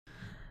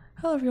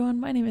Hello everyone,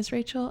 my name is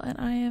Rachel and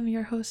I am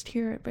your host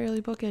here at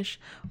Barely Bookish.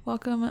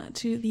 Welcome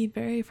to the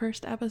very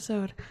first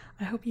episode.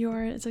 I hope you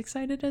are as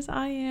excited as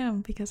I am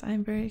because I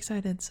am very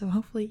excited, so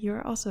hopefully you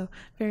are also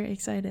very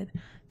excited.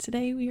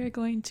 Today we are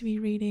going to be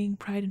reading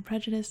Pride and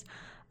Prejudice.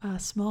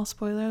 Small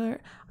spoiler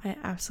alert, I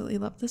absolutely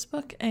love this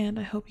book and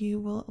I hope you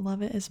will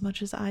love it as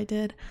much as I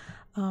did.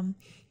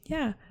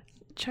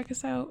 Check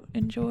us out,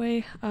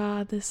 enjoy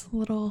this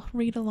little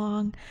read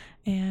along,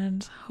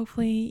 and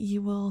hopefully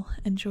you will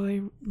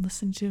enjoy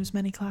listening to as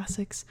many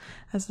classics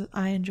as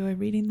I enjoy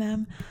reading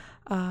them.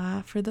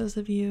 For those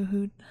of you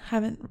who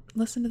haven't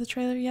listened to the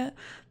trailer yet,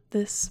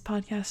 this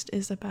podcast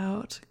is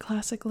about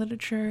classic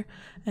literature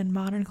and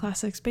modern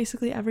classics.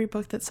 Basically every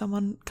book that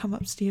someone comes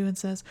up to you and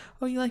says,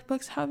 "Oh, you like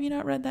books? How have you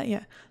not read that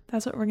yet?"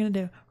 That's what we're going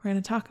to do. We're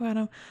going to talk about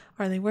them.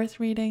 Are they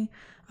worth reading?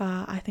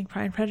 I think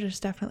Pride and Prejudice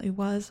definitely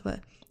was, but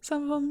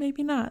some of them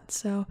maybe not.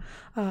 So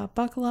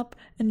buckle up,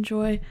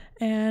 enjoy,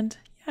 and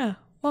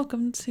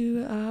welcome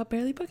to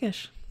Barely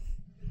Bookish.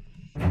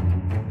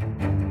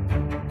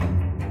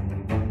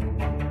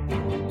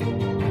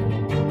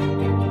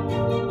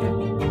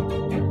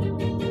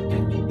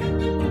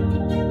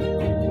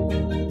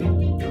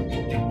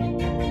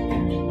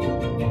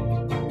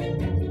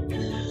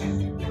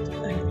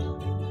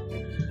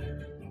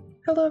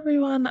 Hello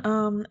everyone,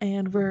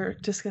 and we're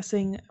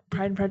discussing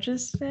Pride and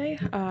Prejudice today.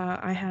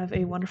 I have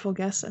a wonderful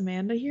guest,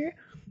 Amanda, here.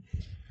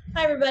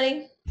 Hi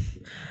everybody.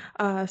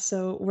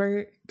 So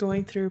we're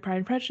going through Pride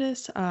and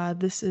Prejudice.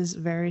 This is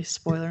very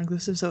spoiler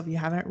inclusive, so if you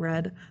haven't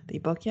read the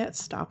book yet,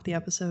 stop the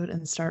episode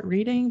and start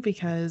reading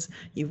because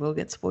you will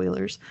get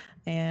spoilers,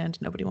 and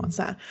nobody wants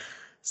that.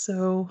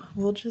 So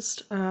we'll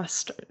just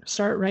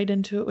start right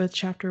into it with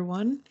chapter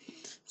 1.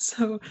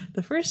 So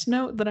the first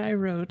note that I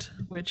wrote,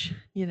 which,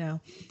 you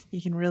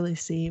can really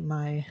see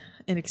my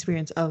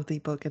inexperience of the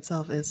book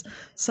itself, is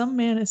some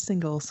man is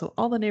single, so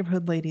all the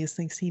neighborhood ladies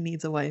thinks he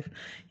needs a wife.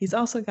 He's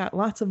also got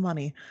lots of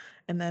money.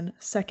 And then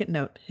second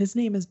note, his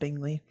name is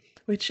Bingley,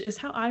 which is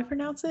how I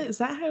pronounce it. Is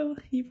that how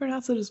you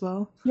pronounce it as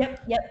well?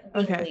 Yep,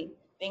 Bingley. Okay.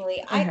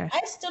 Bingley. Okay.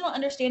 I still don't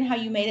understand how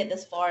you made it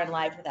this far in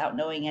life without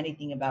knowing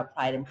anything about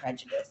Pride and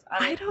Prejudice.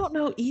 I don't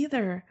know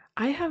either.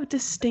 I have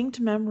distinct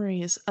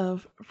memories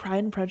of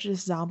Pride and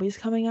Prejudice zombies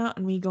coming out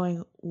and me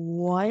going,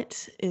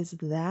 "What is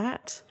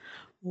that?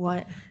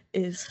 What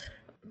is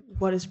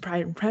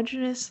Pride and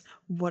Prejudice?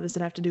 What does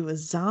it have to do with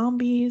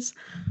zombies?"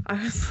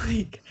 I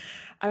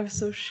was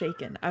so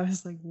shaken. I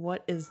was like,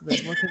 "What is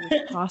this? What could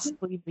it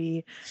possibly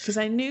be?" Because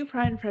I knew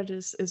Pride and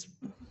Prejudice is,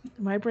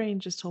 my brain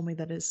just told me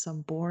that is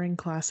some boring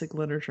classic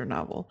literature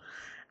novel.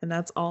 And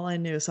that's all I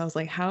knew. So I was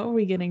like, how are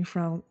we getting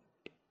from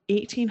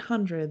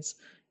 1800s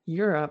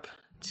Europe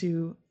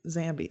to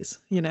zombies,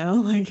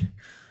 like.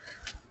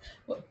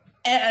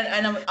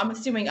 And I'm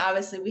assuming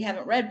obviously we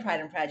haven't read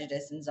Pride and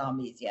Prejudice and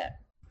Zombies yet.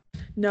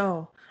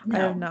 No, I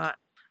have not.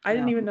 I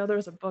didn't even know there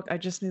was a book. I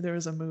just knew there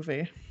was a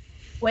movie.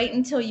 Wait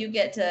until you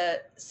get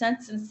to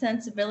Sense and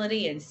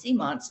Sensibility and Sea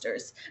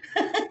Monsters.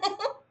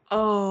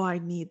 Oh, I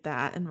need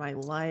that in my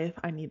life.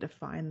 I need to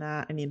find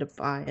that. I need to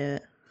buy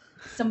it.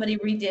 Somebody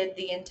redid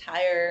the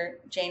entire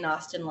Jane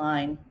Austen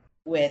line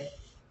with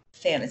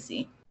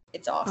fantasy.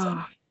 It's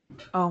awesome.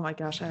 Oh my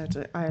gosh, I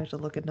have to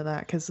look into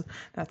that because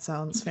that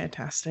sounds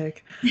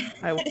fantastic.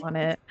 I want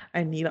it.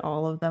 I need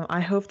all of them. I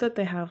hope that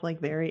they have like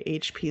very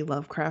H.P.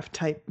 Lovecraft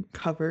type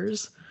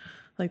covers,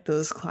 like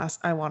those class.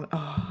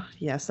 Oh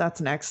yes, that's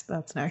next.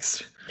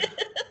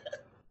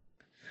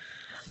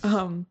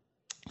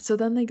 So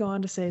then they go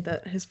on to say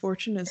that his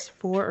fortune is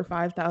 4,000 or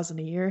 5,000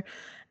 a year,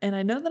 and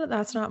I know that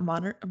that's not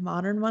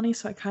modern money,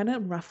 so I kind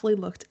of roughly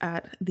looked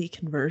at the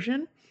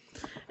conversion,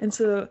 and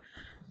so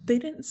they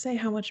didn't say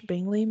how much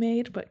Bingley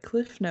made, but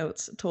Cliff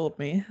Notes told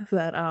me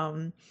that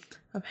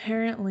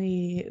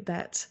apparently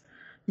that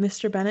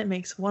Mr. Bennet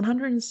makes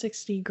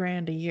 160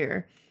 grand a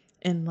year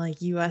in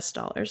like US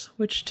dollars,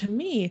 which to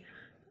me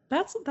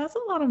that's a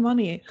lot of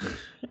money.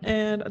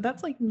 And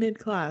that's like mid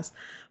class.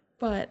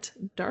 But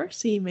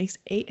Darcy makes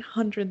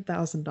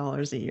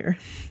 $800,000 a year.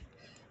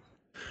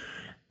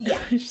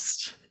 Yeah.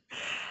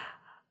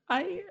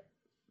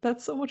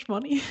 That's so much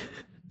money.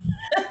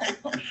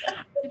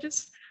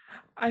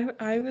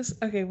 I was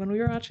okay when we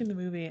were watching the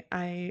movie.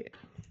 I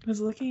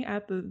was looking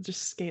at the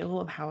just scale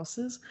of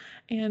houses,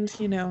 and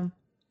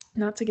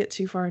not to get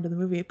too far into the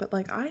movie, but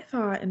like I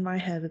thought in my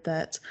head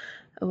that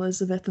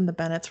Elizabeth and the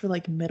Bennets were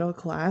like middle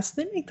class.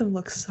 They make them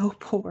look so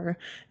poor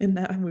in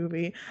that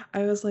movie.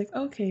 I was like,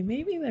 okay,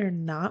 maybe they're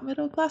not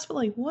middle class, but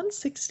like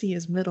 160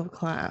 is middle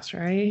class,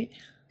 right?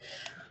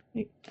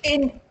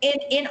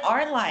 In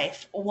our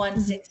life,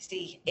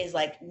 160 is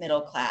like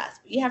middle class.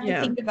 You have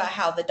to think about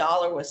how the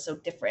dollar was so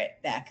different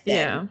back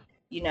then.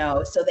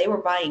 So they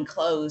were buying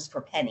clothes for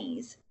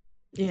pennies.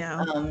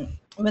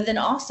 But then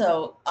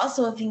also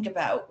think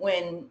about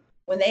when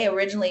they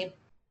originally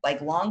like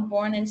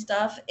Longbourn and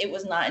stuff, it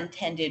was not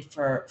intended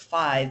for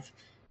 5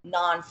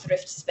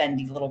 non-thrift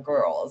spending little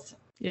girls.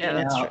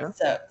 That's true.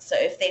 So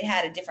if they'd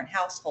had a different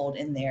household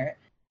in there,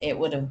 it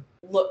would have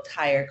looked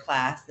higher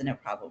class than it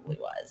probably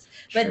was.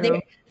 But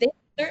they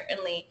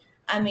certainly,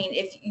 I mean,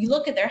 if you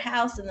look at their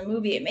house in the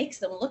movie, it makes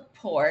them look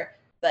poor.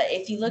 But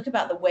if you look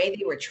about the way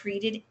they were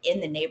treated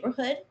in the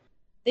neighborhood,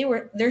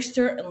 they're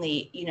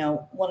certainly, you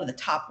know, one of the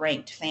top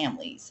ranked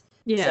families.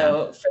 Yeah.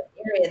 So for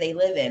the area they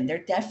live in, they're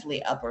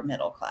definitely upper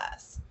middle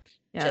class.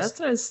 Yeah, that's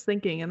what I was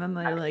thinking. And then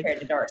they like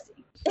compared to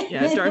Darcy.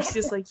 Yeah,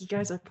 Darcy's like, you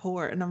guys are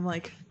poor, and I'm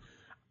like,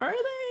 are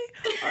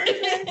they? Are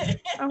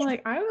they? I'm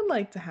like, I would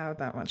like to have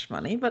that much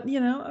money, but you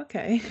know,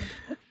 okay.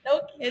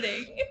 No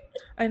kidding.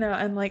 I know,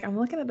 and like I'm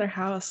looking at their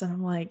house, and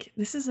I'm like,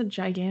 this is a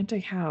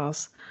gigantic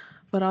house,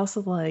 but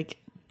also like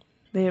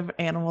they have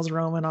animals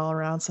roaming all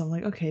around. So I'm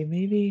like, okay,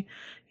 maybe,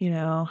 you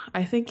know,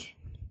 I think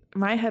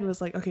my head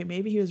was like, okay,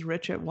 maybe he was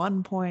rich at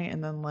one point,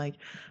 and then like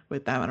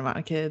with that amount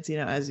of kids, you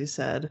know, as you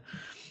said,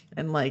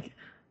 and like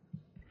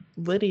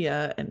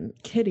Lydia and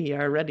Kitty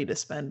are ready to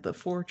spend the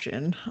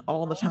fortune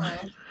all the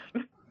time.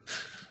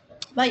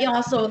 But you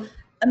also,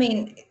 I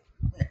mean,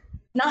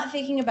 not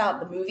thinking about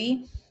the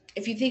movie,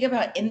 if you think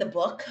about in the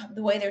book,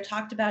 the way they're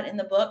talked about in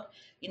the book,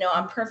 you know,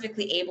 I'm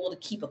perfectly able to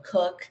keep a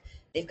cook.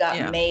 They've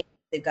got maids,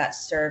 they've got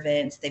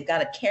servants, they've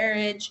got a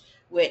carriage,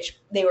 which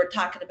they were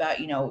talking about,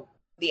 you know,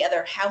 the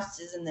other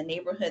houses in the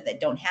neighborhood that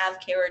don't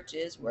have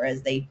carriages,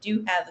 whereas they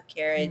do have a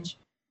carriage.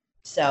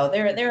 So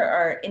there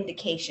are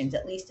indications,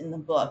 at least in the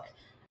book,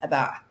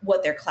 about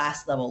what their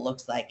class level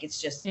looks like.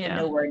 It's just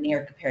nowhere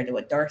near compared to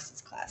what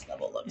Darcy's class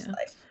level looks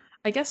like.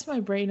 I guess my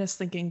brain is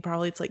thinking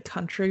probably it's like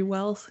country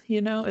wealth,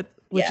 you know,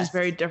 which is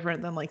very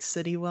different than like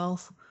city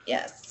wealth.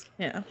 Yes.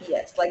 Yeah.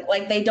 Yes.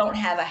 Like they don't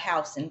have a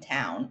house in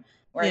town,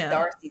 whereas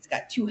Darcy's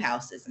got 2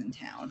 houses in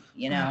town,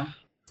 you know?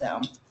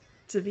 So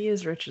to be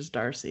as rich as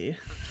Darcy.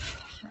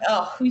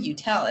 Oh, who you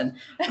telling?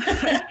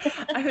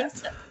 I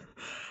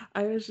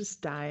was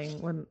just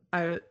dying when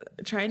I was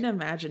trying to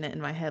imagine it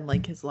in my head,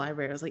 like his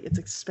library. I was like, it's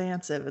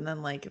expansive, and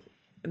then like,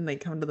 and they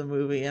come to the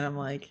movie, and I'm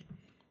like,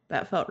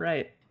 that felt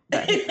right.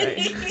 That hit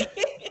right.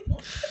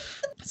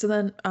 So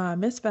then,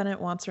 Miss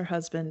Bennet wants her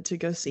husband to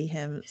go see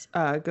him,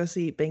 go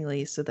see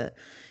Bingley, so that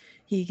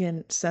he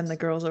can send the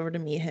girls over to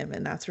meet him,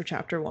 and that's where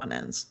chapter 1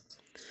 ends.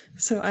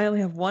 So I only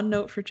have one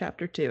note for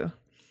chapter 2.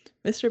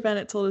 Mr.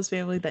 Bennet told his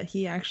family that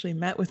he actually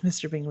met with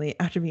Mr. Bingley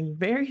after being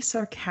very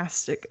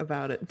sarcastic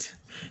about it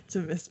to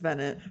Miss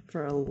Bennet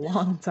for a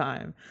long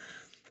time.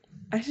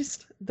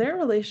 Their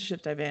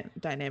relationship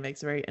dynamic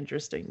is very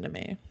interesting to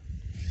me.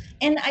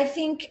 And I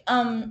think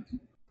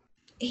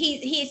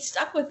he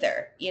stuck with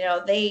her. You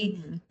know,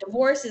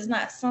 divorce is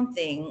not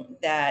something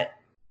that,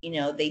 you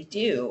know, they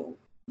do.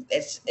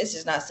 It's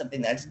just not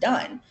something that's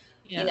done.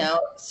 You know,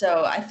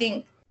 so I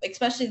think,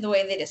 especially the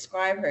way they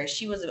describe her,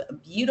 she was a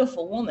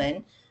beautiful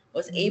woman,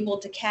 was able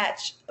to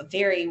catch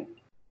in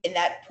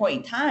that point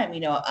in time, you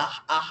know, a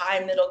high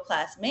middle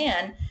class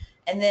man,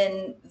 and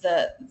then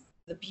the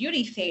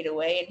beauty fade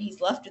away, and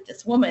he's left with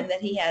this woman that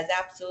he has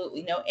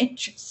absolutely no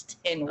interest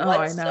in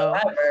whatsoever. I know.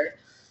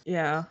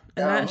 Yeah,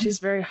 and she's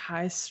very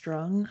high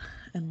strung,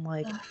 and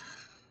like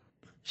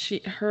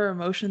her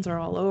emotions are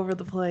all over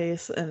the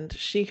place, and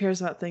she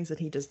cares about things that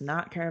he does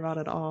not care about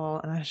at all.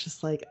 And I was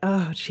just like,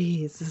 oh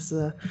geez, this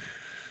is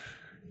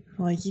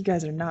like, you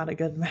guys are not a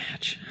good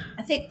match.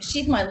 I think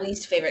she's my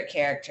least favorite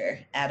character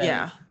out of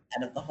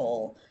the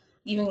whole.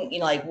 Even, you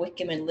know, like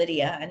Wickham and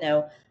Lydia. I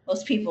know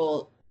most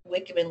people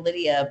Wickham and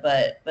Lydia,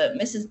 but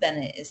Mrs.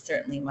 Bennet is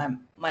certainly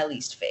my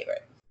least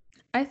favorite.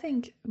 I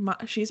think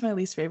she's my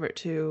least favorite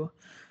too.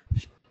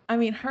 I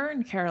mean, her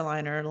and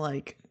Caroline are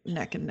like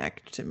neck and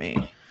neck to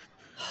me.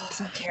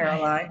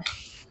 Caroline.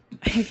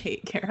 I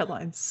hate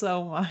Caroline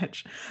so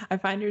much. I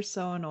find her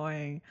so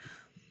annoying.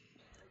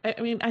 I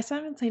mean, I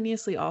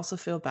simultaneously also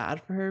feel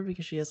bad for her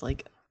because she has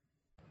like,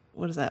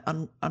 what is that?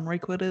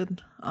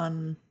 Unrequited?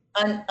 Unrequited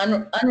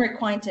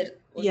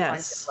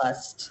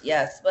lust.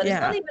 Yes, but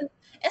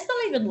it's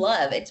not even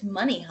love. It's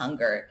money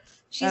hunger.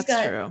 She's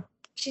got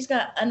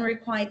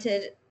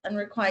unrequited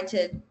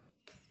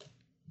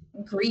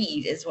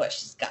greed is what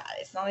she's got.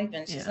 It's not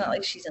even. She's not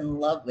like she's in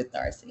love with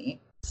Darcy.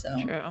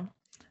 So true.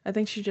 I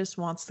think she just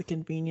wants the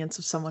convenience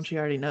of someone she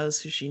already knows,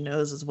 who she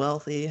knows is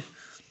wealthy,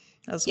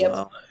 as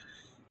well.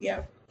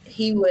 Yeah.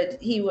 He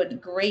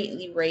would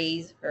greatly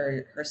raise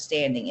her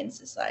standing in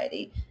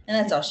society, and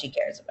that's all she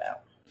cares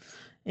about.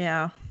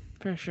 Yeah,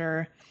 for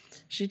sure.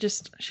 She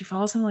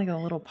follows him like a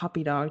little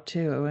puppy dog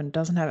too, and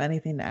doesn't have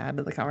anything to add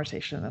to the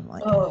conversation. I'm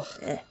like,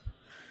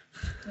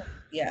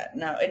 yeah,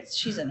 no,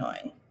 she's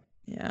annoying.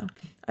 Yeah,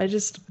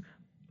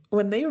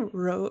 when they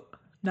wrote,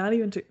 not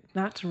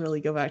to really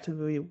go back to the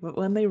movie, but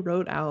when they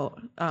wrote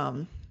out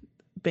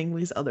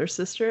Bingley's other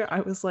sister,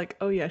 I was like,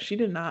 oh yeah, she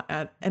did not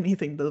add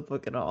anything to the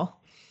book at all.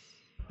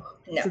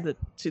 No. To the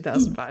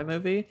 2005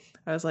 movie.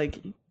 I was like,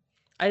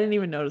 I didn't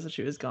even notice that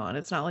she was gone.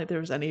 It's not like there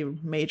was any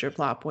major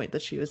plot point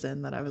that she was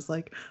in that I was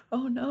like,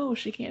 oh no,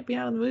 she can't be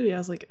out of the movie. I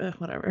was like,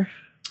 whatever.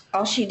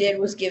 All she did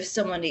was give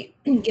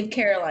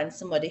Caroline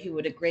somebody who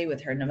would agree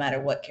with her no matter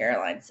what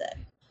Caroline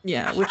said.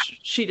 Yeah, which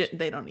she didn't.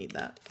 They don't need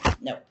that.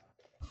 No.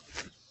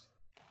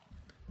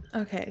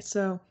 Okay,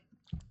 so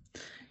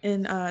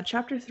in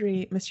chapter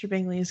 3, Mr.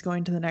 Bingley is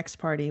going to the next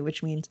party,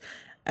 which means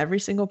every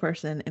single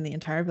person in the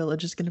entire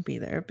village is going to be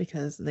there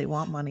because they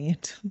want money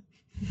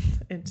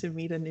and to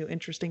meet a new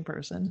interesting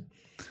person.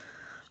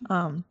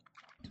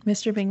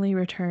 Mr. Bingley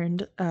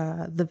returned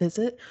the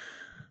visit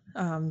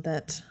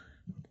that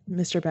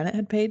Mr. Bennet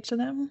had paid to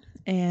them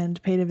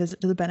and paid a visit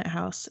to the Bennet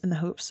house in the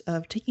hopes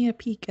of taking a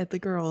peek at the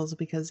girls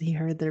because he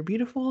heard they're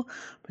beautiful,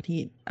 but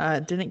he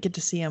didn't get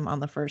to see them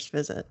on the first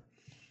visit.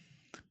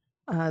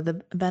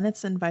 The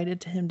Bennets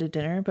invited him to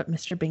dinner, but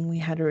Mr. Bingley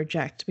had to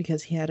reject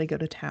because he had to go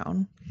to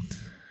town,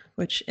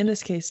 which in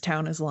this case,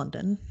 town is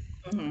London.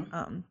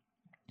 Mm-hmm.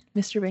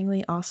 Mr.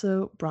 Bingley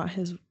also brought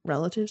his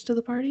relatives to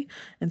the party,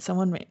 and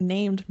someone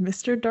named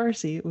Mr.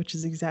 Darcy, which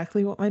is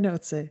exactly what my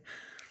notes say,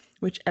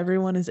 which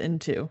everyone is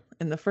into.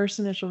 In the first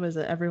initial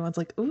visit, everyone's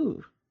like,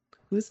 ooh,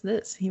 who's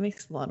this? He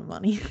makes a lot of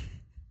money.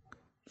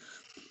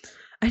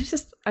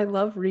 I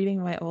love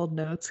reading my old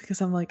notes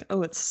because I'm like,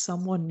 oh, it's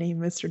someone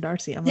named Mr.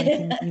 Darcy. I'm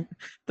like,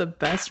 the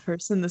best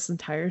person this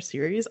entire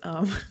series,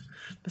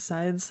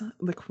 besides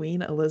the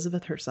Queen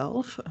Elizabeth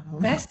herself.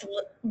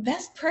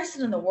 Best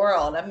person in the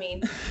world. I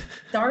mean,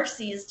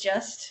 Darcy is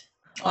just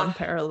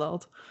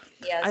unparalleled.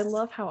 Yes. I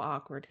love how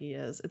awkward he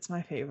is. It's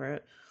my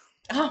favorite.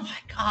 Oh my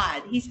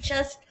God.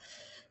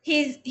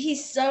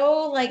 He's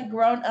so like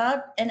grown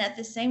up, and at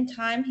the same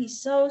time he's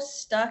so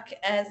stuck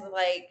as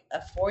like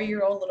a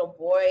 4-year-old little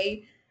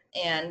boy,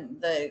 and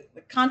the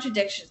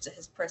contradictions to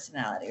his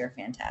personality are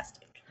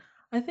fantastic.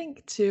 I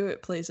think too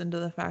it plays into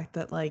the fact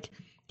that like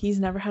he's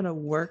never had to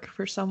work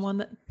for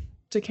someone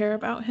to care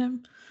about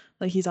him.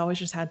 Like he's always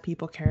just had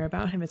people care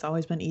about him. It's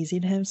always been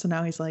easy to him. So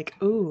now he's like,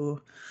 ooh,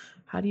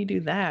 how do you do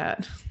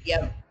that?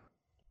 Yep.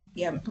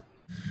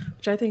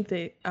 Which I think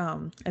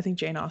I think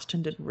Jane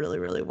Austen did really,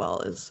 really well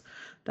is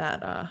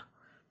that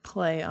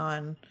play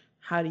on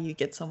how do you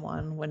get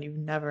someone when you've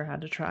never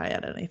had to try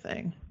at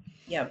anything.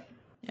 Yep.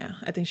 Yeah,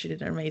 I think she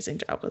did an amazing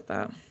job with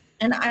that.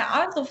 And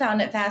I also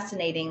found it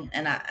fascinating,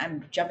 and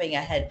I'm jumping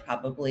ahead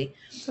probably,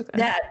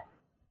 that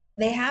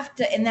they have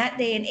to, in that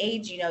day and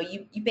age, you know,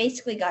 you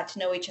basically got to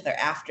know each other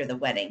after the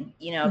wedding,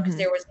 you know, because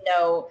there was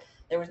no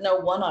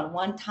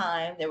one-on-one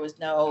time. There was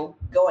no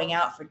going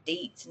out for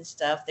dates and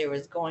stuff. There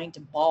was going to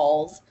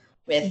balls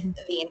with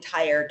the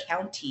entire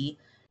county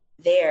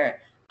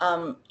there.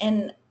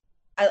 And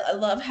I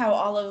love how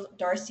all of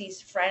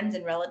Darcy's friends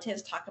and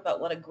relatives talk about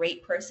what a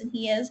great person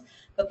he is,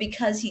 but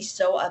because he's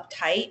so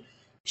uptight,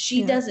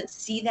 she doesn't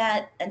see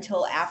that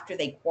until after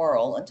they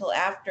quarrel, until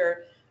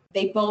after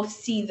they both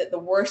see that the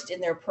worst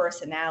in their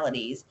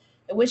personalities,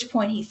 at which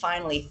point he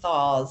finally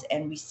thaws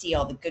and we see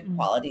all the good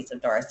qualities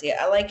of Darcy.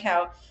 I like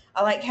how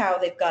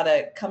they've got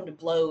to come to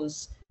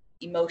blows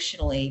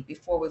emotionally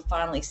before we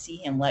finally see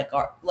him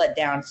let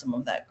down some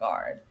of that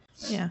guard.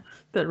 Yeah,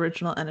 the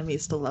original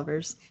enemies to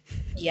lovers.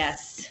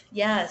 Yes.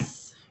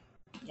 It's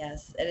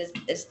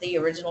the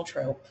original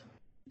trope.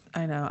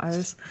 I know.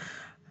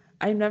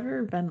 I've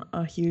never been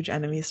a huge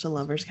enemies to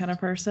lovers kind of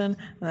person,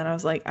 and then I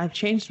was like, I've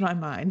changed my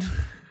mind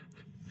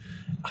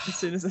as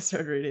soon as I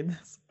started reading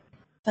this.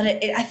 But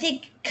I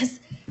think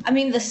because I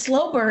mean the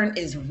slow burn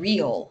is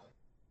real.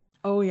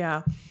 Oh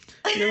yeah,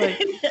 you're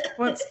like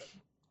what's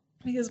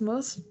because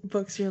most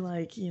books you're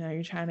like, you know,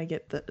 you're trying to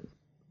get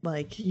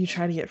you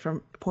try to get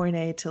from point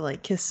A to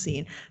like kiss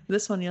scene.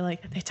 This one you're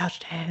like, they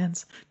touched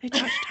hands. Oh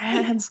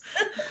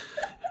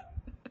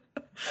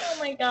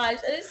my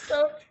gosh, that is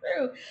so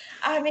true.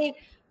 I mean,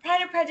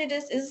 Pride and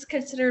Prejudice is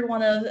considered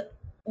one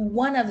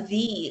of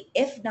the,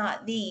 if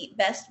not the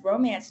best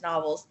romance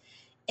novels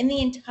in the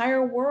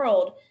entire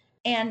world,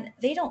 and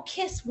they don't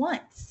kiss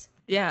once.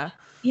 Yeah.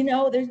 You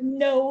know, there's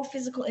no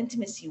physical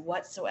intimacy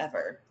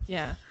whatsoever.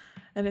 Yeah.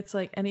 And it's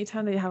like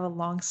anytime they have a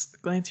long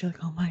glance, you're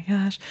like, oh my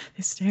gosh,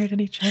 they stared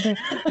at each other.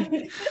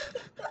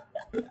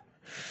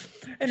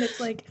 And it's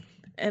like,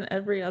 in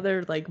every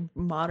other like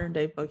modern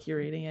day book you're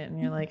reading it and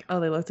you're like, oh,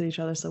 they looked at each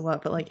other, so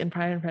what? But like in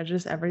Pride and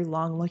Prejudice, every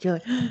long look you're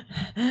like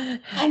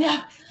I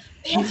know,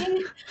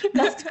 panting,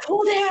 let's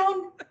cool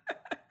down.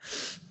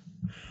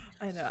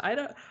 I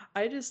know.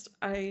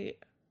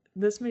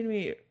 This made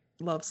me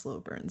love slow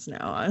burns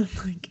now. I'm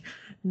like,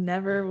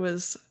 never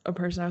was a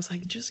person I was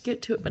like, just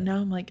get to it, but now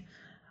I'm like,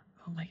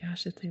 oh my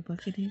gosh, if they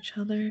look at each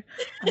other,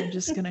 I'm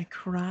just gonna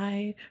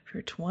cry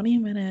for 20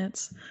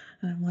 minutes.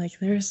 And I'm like,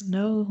 there's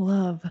no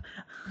love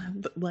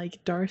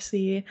like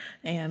Darcy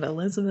and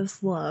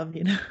Elizabeth's love,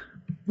 you know?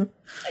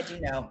 I do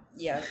know,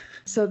 yeah.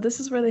 So this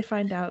is where they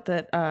find out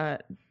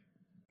that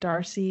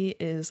Darcy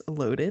is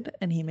loaded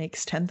and he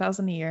makes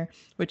 $10,000 a year,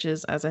 which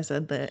is, as I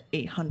said, the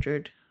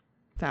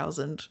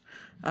 $800,000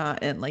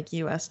 in like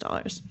US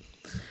dollars.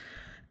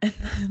 And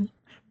then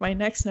my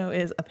next note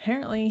is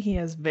apparently he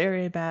has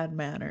very bad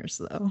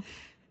manners, though.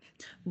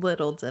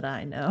 Little did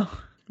I know.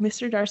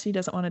 Mr. Darcy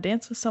doesn't want to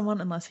dance with someone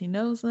unless he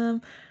knows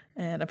them,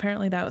 and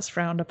apparently that was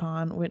frowned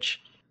upon,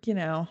 which, you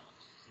know,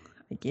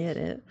 I get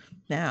it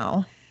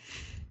now.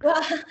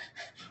 Well,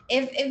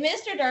 if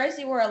Mr.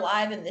 Darcy were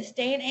alive in this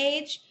day and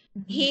age,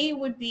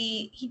 he'd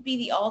be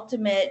the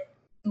ultimate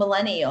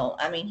millennial.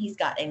 I mean, he's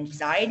got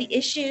anxiety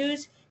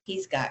issues,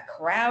 he's got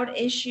crowd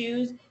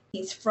issues,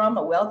 he's from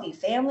a wealthy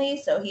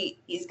family, so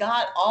he's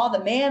got all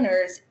the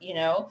manners,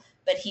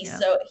 but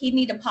he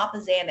need to pop a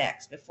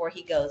Xanax before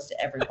he goes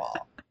to every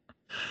ball.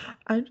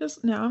 I'm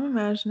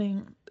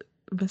imagining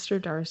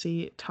Mr.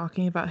 Darcy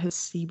talking about his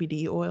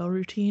CBD oil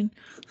routine.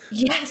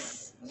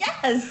 Yes.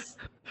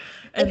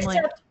 And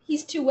except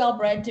he's too well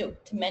bred to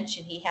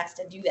mention he has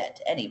to do that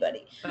to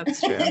anybody.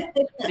 That's true.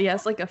 But he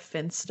has like a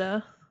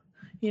Finsta,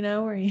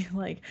 where he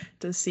like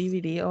does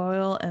CBD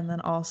oil and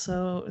then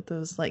also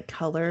those like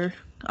color,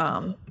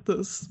 what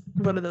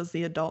are those?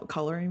 The adult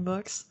coloring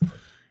books.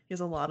 He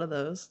has a lot of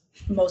those.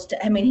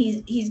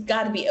 He's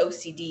got to be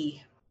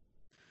OCD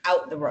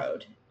out the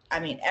road.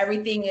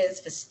 Everything is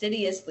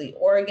fastidiously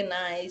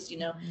organized.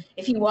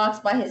 If he walks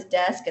by his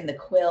desk and the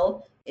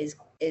quill is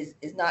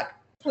not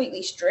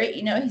completely straight,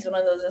 he's one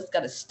of those that's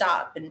got to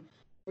stop and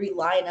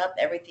reline up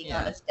everything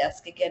on his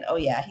desk again. Oh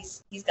yeah,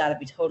 he's got to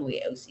be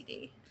totally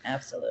OCD.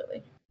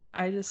 Absolutely.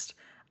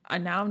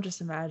 Now I'm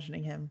just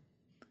imagining him,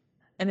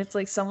 and it's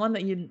like someone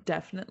that you'd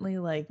definitely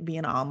like be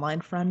an online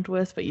friend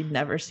with, but you'd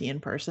never see in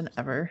person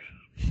ever.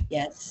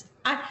 Yes,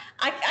 I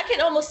can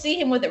almost see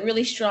him with a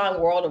really strong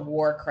World of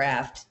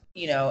Warcraft,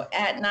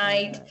 at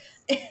night,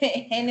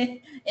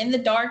 in the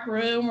dark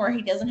room where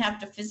he doesn't have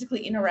to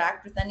physically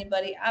interact with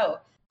anybody. Oh,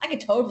 I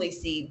could totally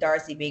see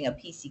Darcy being a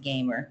PC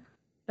gamer.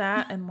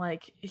 That, and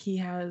like he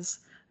has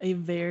a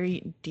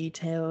very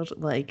detailed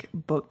like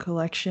book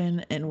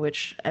collection in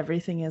which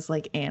everything is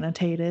like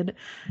annotated,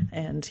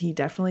 and he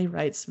definitely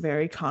writes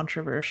very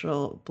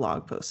controversial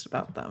blog posts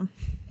about them.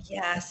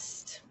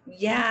 Yes.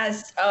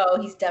 Oh,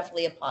 he's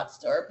definitely a pot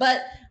stirrer,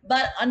 but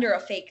under a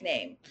fake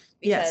name.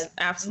 Yes,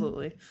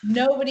 absolutely.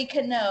 Nobody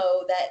can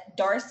know that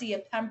Darcy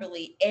of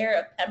Pemberley, heir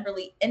of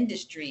Pemberley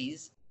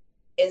Industries,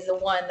 is the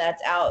one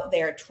that's out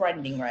there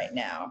trending right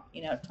now.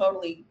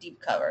 Totally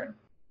deep cover.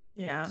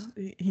 Yeah,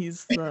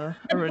 he's the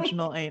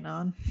original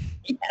Anon.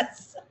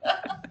 Yes.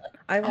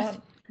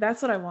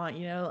 That's what I want,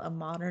 a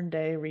modern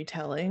day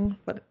retelling,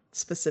 but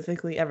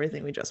specifically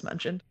everything we just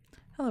mentioned.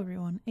 Hello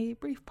everyone, a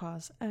brief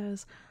pause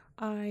as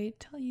I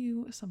tell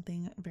you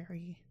something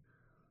very,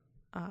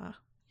 I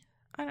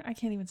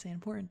can't even say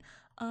important.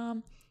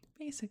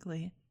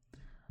 Basically,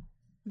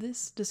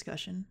 this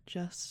discussion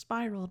just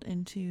spiraled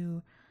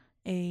into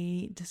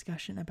a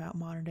discussion about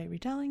modern day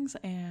retellings,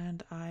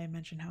 and I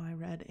mentioned how I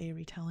read a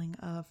retelling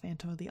of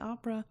Phantom of the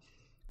Opera,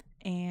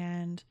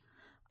 and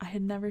I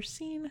had never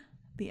seen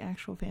the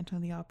actual Phantom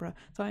of the Opera,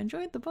 so I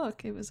enjoyed the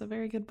book. It was a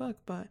very good book,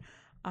 but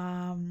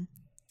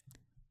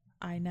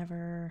I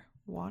never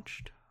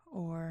watched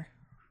or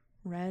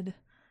read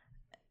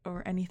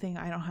or anything.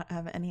 I don't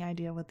have any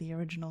idea what the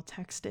original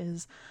text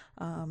is,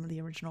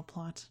 the original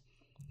plot,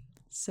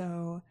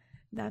 so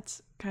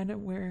that's kind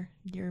of where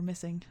you're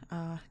missing,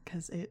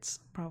 because it's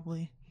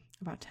probably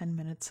about 10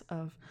 minutes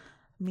of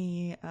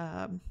me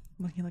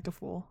looking like a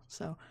fool.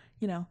 So,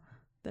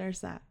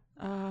 there's that.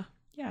 So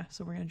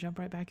we're going to jump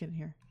right back in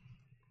here.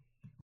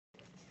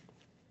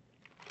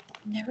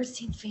 Never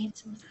seen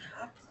Phantom of the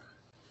Opera.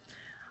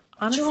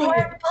 Honestly,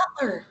 Gerard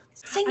Butler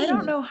singing. I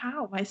don't know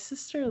how. My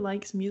sister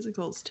likes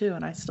musicals too,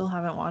 and I still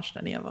haven't watched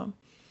any of them.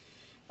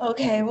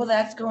 Okay, well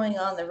that's going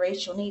on the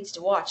Rachel needs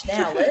to watch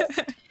now list.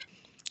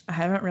 I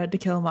haven't read To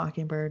Kill a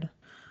Mockingbird.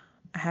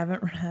 I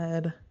haven't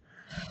read,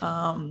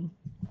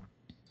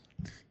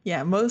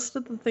 most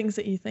of the things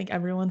that you think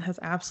everyone has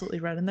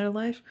absolutely read in their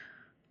life,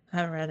 I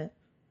haven't read it.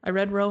 I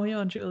read Romeo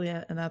and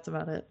Juliet, and that's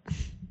about it.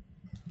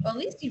 Well, at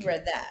least you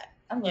read that.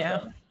 I love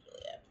Romeo and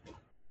Juliet.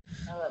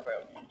 I love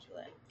Romeo and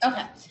Juliet.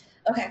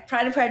 Okay.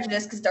 Pride and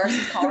Prejudice, because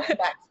Darcy's calling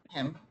back to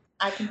him.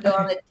 I can go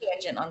on a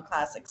tangent on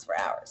classics for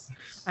hours.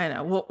 I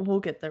know. We'll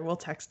get there. We'll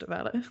text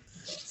about it.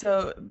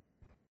 So,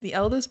 the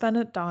eldest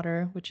Bennet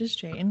daughter, which is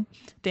Jane,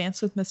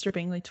 danced with Mr.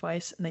 Bingley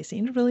twice, and they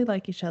seemed to really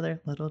like each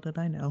other. Little did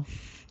I know.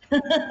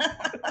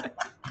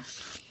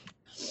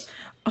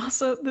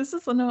 Also, this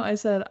is the note I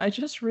said. I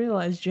just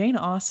realized Jane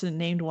Austen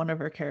named one of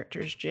her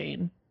characters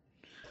Jane.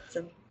 It's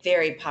a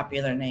very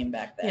popular name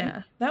back then.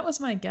 Yeah, that was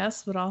my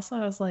guess, but also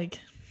I was like,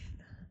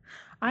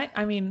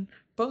 I mean,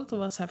 both of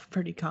us have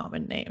pretty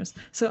common names.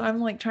 So I'm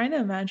like trying to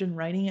imagine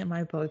writing in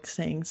my book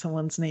saying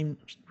someone's name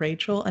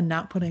Rachel and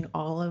not putting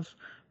all of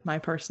my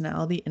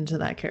personality into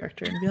that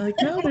character and be like,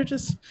 no, they're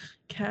just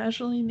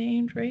casually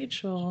named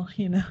Rachel,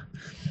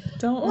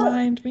 Don't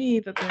mind me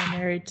that they're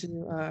married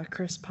to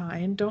Chris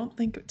Pine. Don't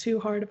think too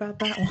hard about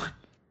that one.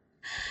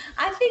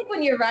 I think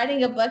when you're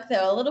writing a book,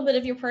 though, a little bit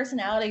of your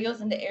personality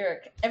goes into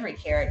every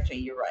character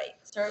you write.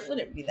 So it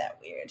wouldn't be that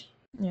weird.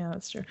 Yeah,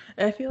 that's true.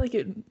 I feel like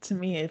to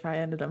me, if I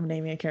ended up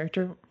naming a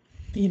character,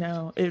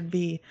 it would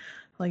be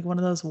like one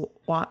of those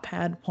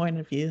Wattpad point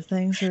of view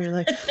things where you're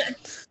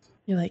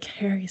like,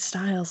 Harry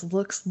Styles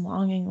looks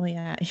longingly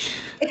at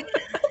you.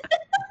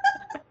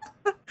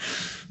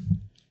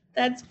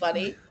 That's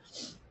funny.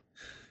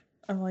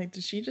 I'm like,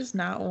 did she just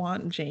not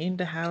want Jane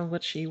to have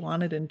what she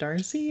wanted in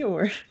Darcy?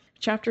 Or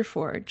Chapter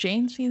 4,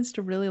 Jane seems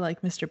to really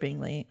like Mr.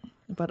 Bingley,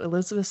 but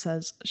Elizabeth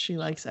says she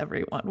likes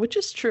everyone, which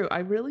is true. I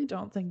really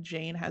don't think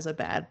Jane has a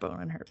bad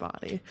bone in her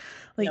body.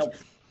 Like, nope.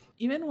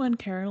 Even when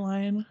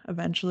Caroline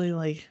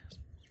eventually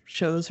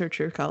shows her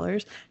true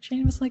colors,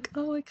 Jane was like,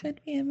 oh, it could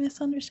be a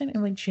misunderstanding.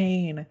 I'm like,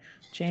 Jane,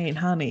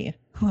 honey,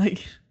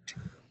 like.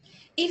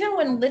 Even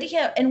when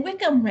Lydia and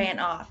Wickham ran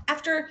off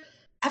after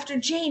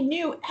Jane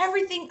knew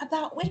everything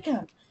about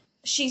Wickham,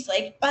 she's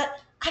like, but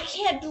I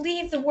can't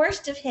believe the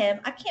worst of him.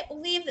 I can't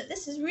believe that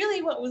this is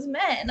really what was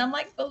meant. And I'm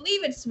like,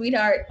 believe it,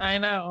 sweetheart. I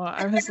know.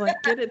 I was like,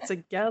 get it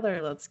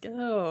together. Let's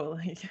go.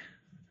 Like,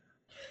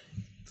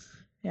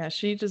 yeah,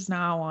 she does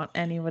not want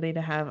anybody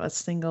to have a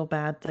single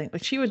bad thing.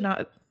 Like, she would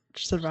not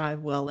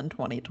survive well in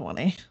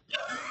 2020.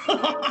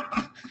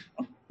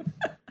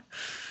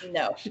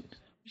 No.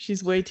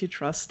 She's way too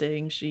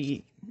trusting.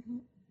 She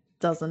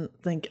doesn't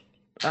think,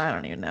 I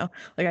don't even know.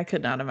 Like, I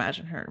could not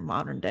imagine her in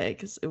modern day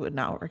because it would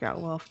not work out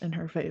well in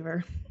her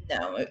favor.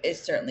 No, it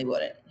certainly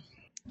wouldn't.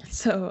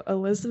 So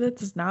Elizabeth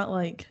does not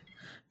like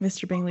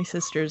Mr. Bingley's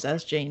sisters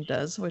as Jane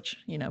does, which,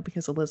 you know,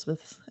 because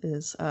Elizabeth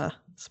is a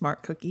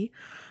smart cookie.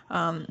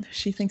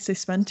 She thinks they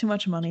spend too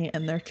much money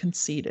and they're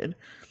conceited.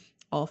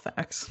 All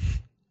facts.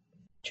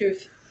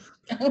 Truth.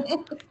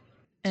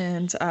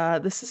 And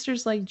the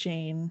sisters like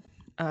Jane.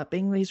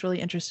 Bingley's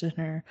really interested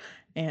in her,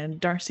 and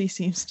Darcy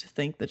seems to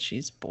think that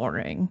she's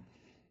boring,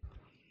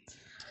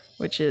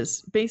 which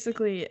is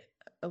basically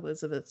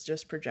Elizabeth's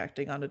just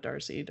projecting onto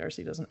Darcy.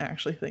 Darcy doesn't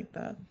actually think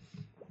that.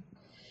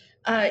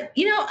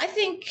 You know, I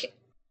think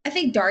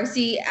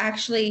Darcy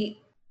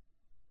actually,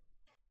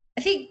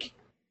 I think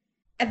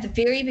at the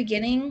very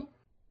beginning,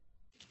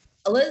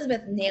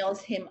 Elizabeth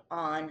nails him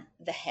on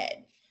the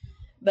head,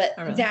 but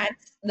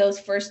that's those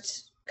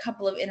first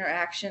couple of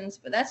interactions,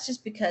 but that's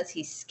just because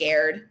he's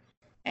scared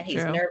and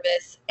he's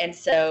nervous. And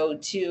so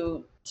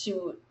to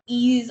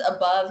ease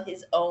above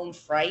his own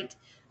fright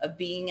of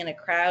being in a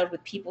crowd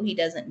with people he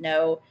doesn't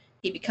know,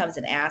 he becomes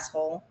an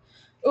asshole.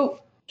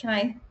 Oh, can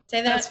I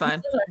say that? That's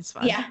fine. That's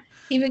fine. Yeah.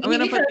 I'm going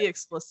to put the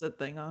explicit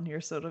thing on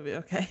here so it'll be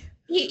okay.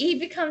 He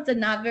becomes a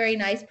not very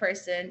nice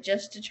person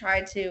just to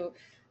try to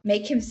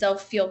make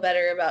himself feel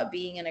better about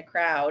being in a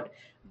crowd.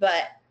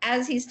 But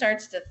as he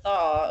starts to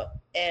thaw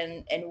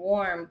and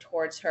warm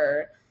towards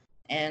her,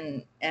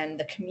 and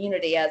the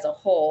community as a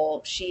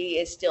whole, she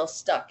is still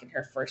stuck in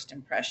her first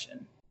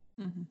impression.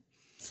 Mm-hmm.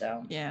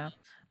 So yeah,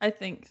 I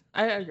think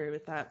I agree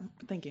with that.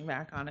 Thinking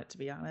back on it, to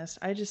be honest,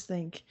 I just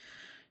think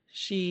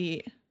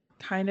she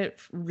kind of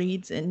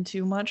reads in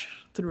too much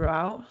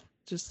throughout,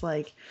 just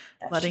like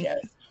letting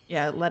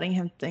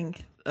him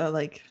think,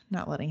 like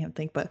not letting him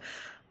think, but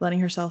letting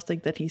herself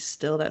think that he's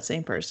still that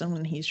same person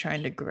when he's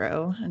trying to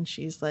grow, and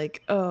she's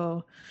like,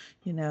 oh,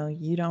 you know,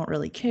 you don't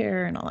really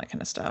care and all that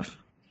kind of stuff.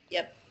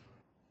 Yep.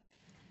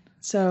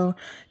 So,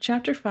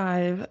 chapter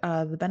 5,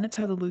 the Bennets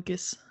have the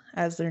Lucases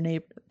as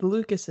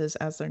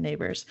their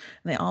neighbors,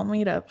 and they all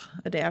meet up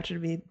a day after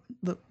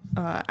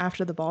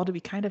the ball to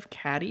be kind of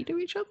catty to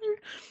each other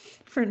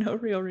for no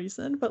real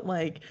reason. But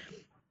like,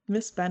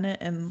 Miss Bennet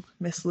and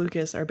Miss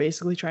Lucas are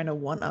basically trying to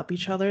one up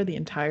each other the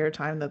entire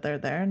time that they're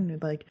there, and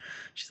like,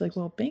 she's like,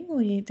 "Well,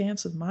 Bingley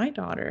danced with my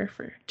daughter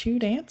for 2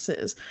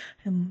 dances,"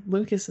 and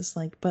Lucas is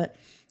like, "But."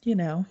 You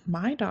know,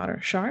 my daughter,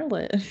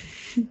 Charlotte.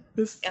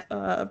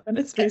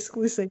 Bennett's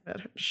basically saying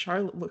that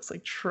Charlotte looks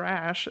like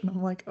trash. And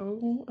I'm like,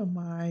 oh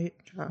my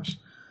gosh.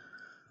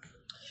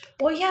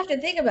 Well, you have to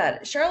think about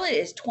it. Charlotte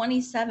is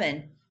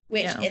 27,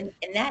 which in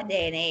that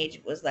day and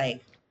age was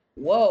like,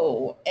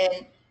 whoa.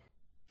 And,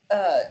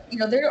 you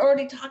know, they're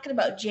already talking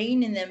about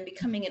Jane and them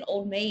becoming an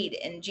old maid,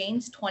 and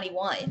Jane's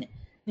 21.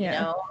 You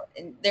know,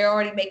 and they're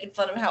already making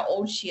fun of how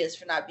old she is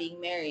for not being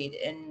married.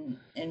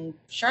 And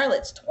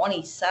Charlotte's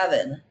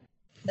 27.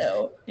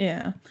 So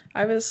yeah,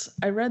 I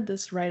read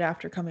this right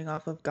after coming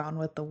off of Gone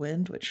with the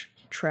Wind, which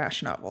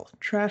trash novel.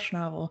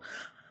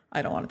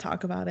 I don't want to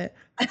talk about it.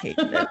 I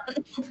hated it.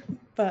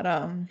 But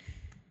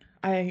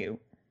I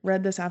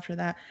read this after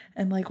that,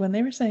 and like when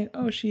they were saying,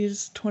 "Oh,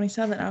 she's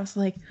 27," I was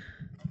like,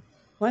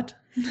 "What?"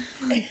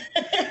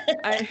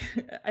 I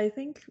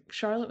think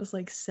Charlotte was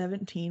like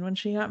 17 when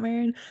she got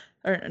married,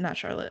 or not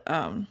Charlotte.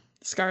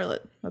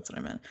 Scarlett, that's what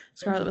I meant.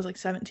 Scarlett was like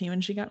 17 when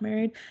she got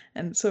married,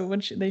 and so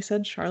when they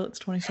said Charlotte's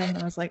 27,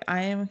 I was like,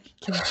 I am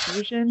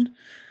confusion.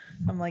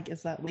 I'm like,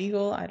 is that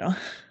legal? I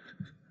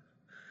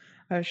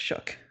was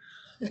shook.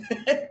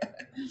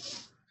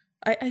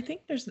 I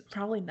think there's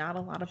probably not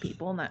a lot of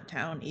people in that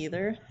town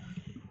either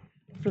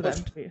for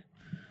them to be.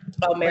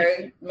 Oh,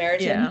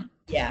 Meryton?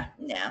 Yeah.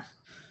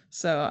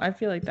 So I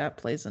feel like that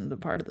plays into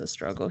part of the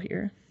struggle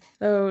here.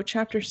 So,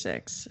 chapter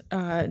 6,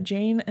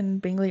 Jane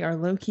and Bingley are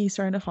low-key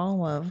starting to fall in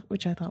love,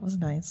 which I thought was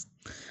nice.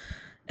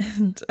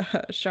 And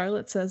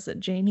Charlotte says that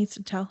Jane needs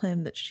to tell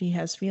him that she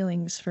has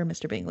feelings for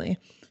Mr. Bingley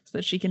so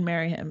that she can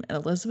marry him. And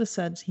Elizabeth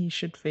says he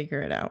should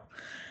figure it out,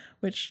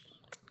 which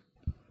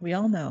we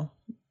all know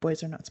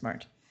boys are not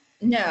smart.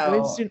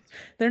 No.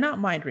 They're not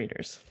mind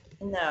readers.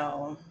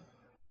 No.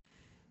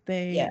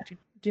 They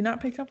do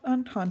not pick up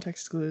on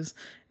context clues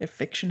if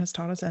fiction has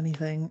taught us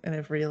anything, and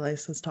if real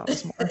life has taught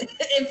us more.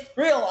 If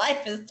real life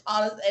has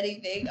taught us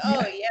anything,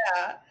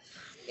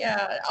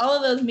 yeah. All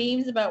of those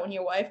memes about when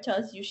your wife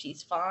tells you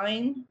she's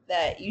fine,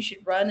 that you should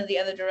run in the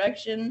other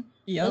direction.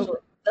 Yep.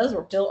 those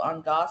were built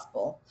on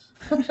gospel.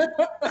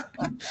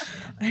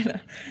 I know.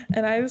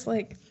 And I was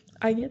like,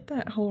 I get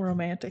that whole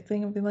romantic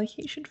thing of being like,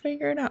 he should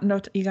figure it out.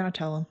 No, you gotta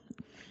tell him.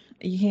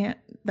 You can't.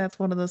 That's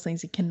one of those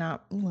things you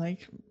cannot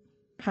like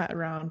pat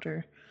around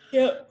or.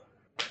 Yep.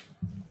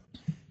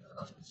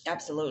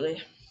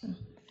 Absolutely.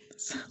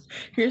 So,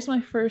 here's my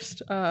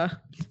first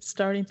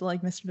starting to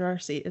like Mr.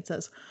 Darcy. It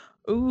says,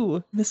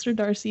 "Ooh, Mr.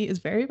 Darcy is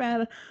very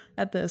bad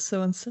at this.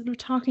 So instead of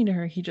talking to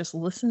her, he just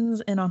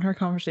listens in on her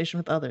conversation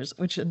with others,"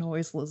 which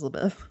annoys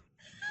Elizabeth.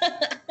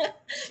 But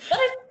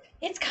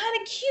it's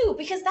kind of cute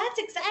because that's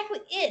exactly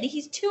it.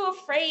 He's too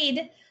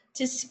afraid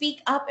to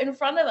speak up in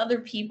front of other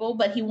people,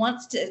 but he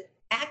wants to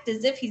act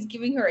as if he's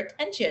giving her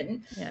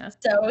attention. Yeah.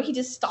 So he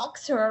just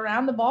stalks her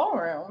around the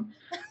ballroom.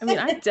 I mean,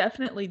 I've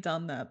definitely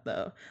done that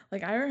though.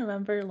 Like I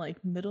remember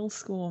like middle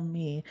school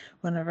me,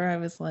 whenever I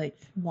was like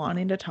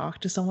wanting to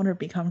talk to someone or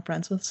become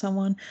friends with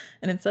someone,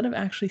 and instead of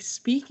actually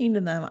speaking to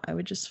them, I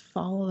would just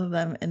follow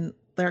them in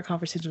their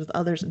conversations with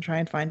others and try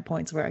and find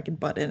points where I could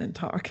butt in and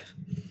talk.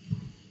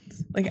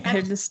 Like I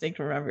have distinct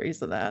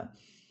memories of that.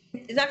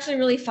 It's actually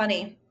really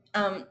funny.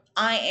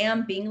 I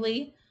am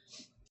Bingley.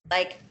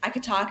 Like I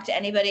could talk to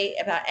anybody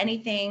about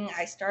anything.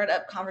 I start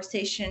up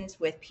conversations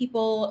with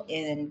people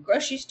in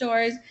grocery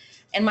stores,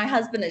 and my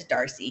husband is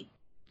Darcy.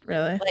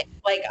 Really?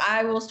 Like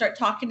I will start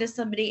talking to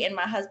somebody, and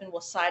my husband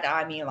will side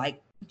eye me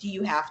like, "Do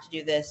you have to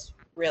do this?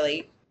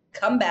 Really?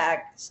 Come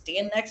back,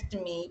 stand next to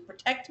me,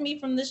 protect me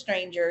from the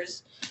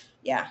strangers."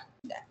 Yeah,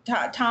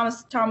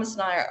 Thomas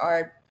and I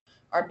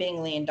are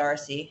Bingley and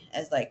Darcy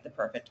as like the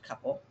perfect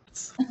couple.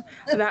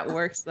 That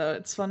works though.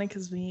 It's funny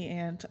because me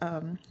and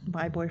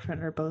my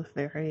boyfriend are both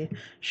very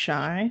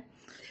shy.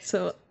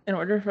 So in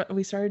order for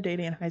we started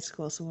dating in high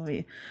school, so when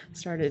we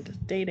started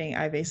dating,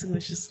 I basically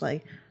was just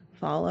like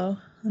follow,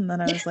 and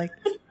then I was like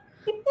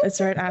I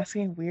started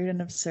asking weird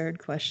and absurd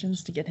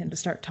questions to get him to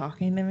start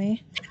talking to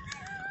me.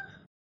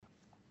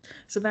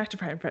 So back to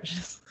Pride and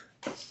Prejudice.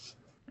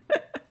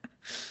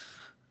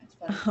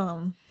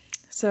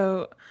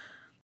 So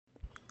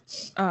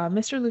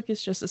Mr.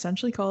 Lucas just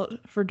essentially called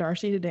for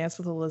Darcy to dance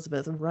with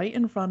Elizabeth right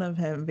in front of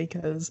him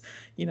because,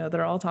 you know,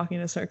 they're all talking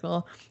in a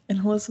circle. And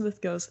Elizabeth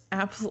goes,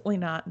 "Absolutely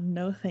not.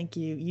 No, thank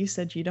you. You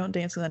said you don't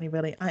dance with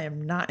anybody. I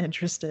am not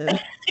interested."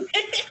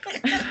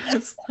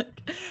 It's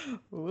like,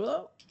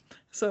 whoa.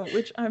 So,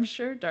 which I'm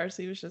sure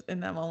Darcy was just in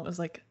that moment was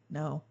like,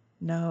 no,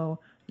 no,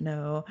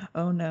 no,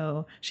 oh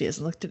no. She has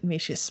looked at me.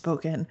 She has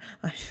spoken.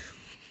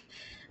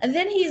 And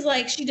then he's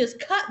like, "She just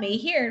cut me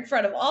here in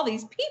front of all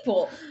these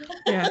people."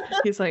 Yeah,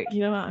 he's like,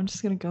 "You know what? I'm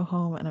just going to go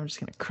home and I'm just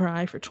going to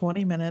cry for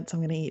 20 minutes. I'm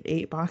going to eat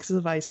 8 boxes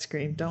of ice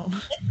cream. Don't."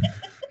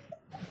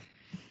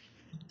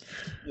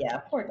 Yeah,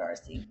 poor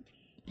Darcy.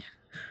 I'm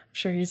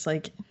sure he's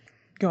like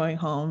going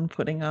home,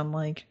 putting on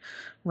like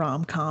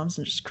rom-coms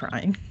and just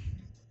crying.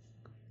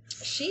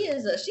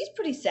 She's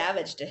pretty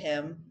savage to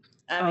him.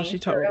 I mean, she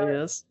totally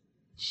is.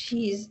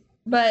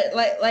 But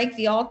like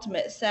the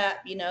ultimate sap,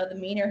 you know, the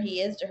meaner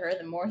he is to her,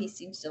 the more he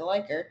seems to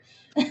like her.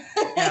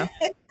 Yeah.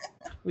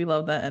 We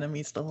love that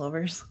enemies to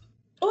lovers.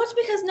 Well, it's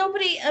because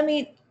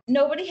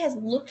nobody has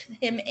looked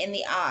him in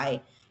the eye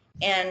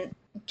and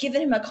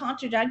given him a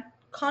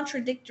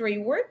contradictory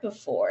word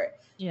before.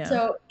 Yeah.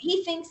 So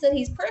he thinks that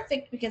he's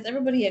perfect because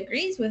everybody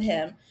agrees with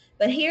him.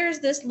 But here's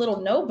this little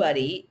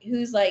nobody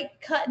who's like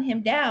cutting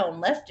him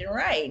down left and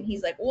right. And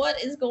he's like, "What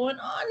is going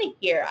on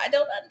here? I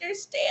don't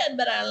understand,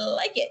 but I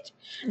like it."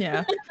 Yeah.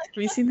 Have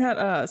you seen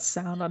that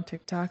sound on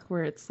TikTok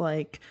where it's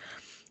like,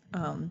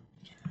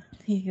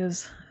 he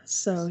goes,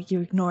 "So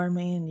you ignore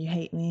me and you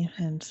hate me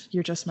and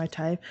you're just my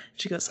type."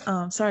 She goes,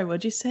 "Sorry,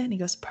 what'd you say?" And he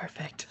goes,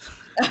 "Perfect."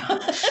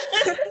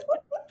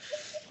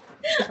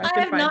 I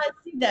have not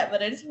seen that,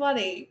 but it's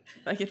funny.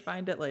 If I could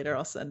find it later,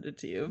 I'll send it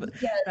to you. But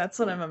yes. That's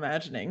what I'm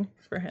imagining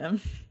for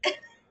him.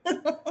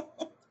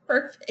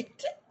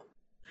 Perfect.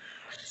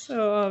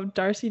 So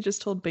Darcy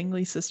just told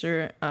Bingley's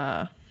sister,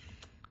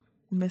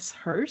 Miss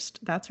Hurst,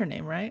 that's her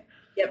name, right?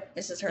 Yep,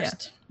 Mrs.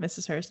 Hurst. Yeah,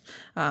 Mrs. Hurst,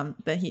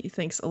 that he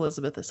thinks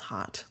Elizabeth is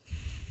hot.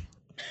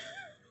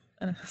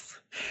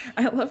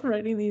 I love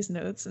writing these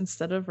notes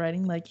instead of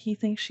writing like he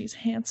thinks she's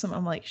handsome.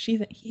 I'm like he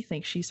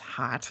thinks she's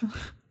hot.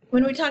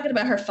 When we're talking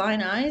about her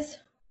fine eyes.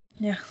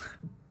 Yeah.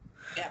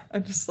 Yeah.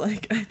 I'm just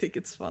like, I think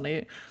it's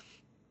funny.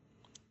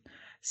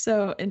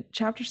 So in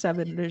chapter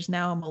 7, there's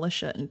now a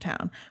militia in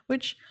town,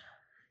 which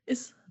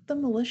is the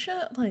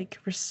militia like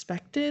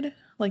respected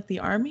like the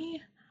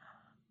army,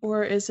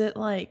 or is it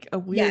like a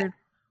weird?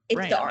 Yeah,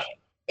 it's the army.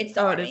 It's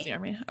the army. It is the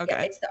army. Okay.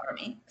 Yeah, it's the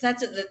army.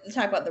 That's the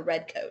talk about the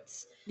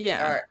redcoats.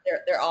 Yeah.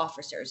 They're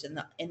officers in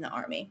the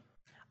army.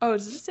 Oh,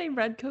 does it say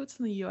redcoats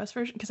in the U.S.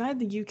 version? Because I had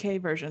the U.K.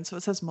 version, so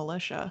it says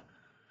militia.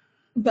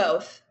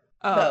 Both.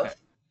 Oh, both. Okay.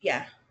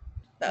 Yeah.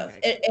 Both.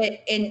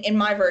 Okay. In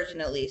my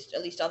version, at least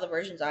all the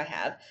versions I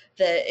have,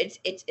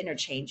 it's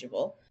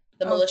interchangeable.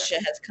 The militia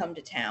has come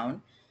to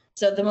town.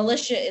 So the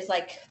militia is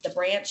like the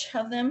branch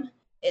of them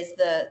is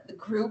the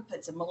group.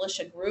 It's a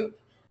militia group,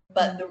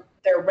 but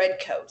they're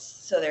redcoats,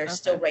 so they're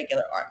still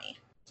regular army.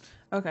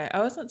 Okay,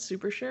 I wasn't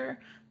super sure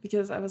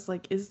because I was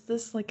like, is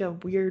this like a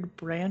weird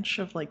branch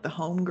of like the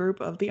home group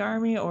of the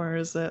army, or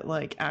is it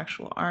like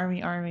actual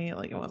army?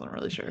 Like, I wasn't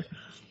really sure.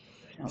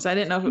 So I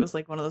didn't know if it was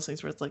like one of those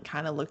things where it's like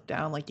kind of looked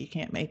down, like you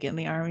can't make it in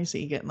the army, so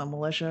you get in the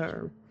militia,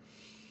 or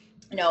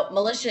no,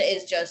 militia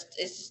is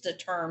just a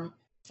term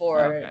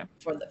for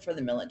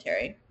the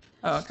military.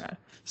 Oh, okay.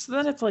 So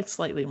then it's like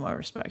slightly more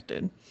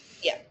respected.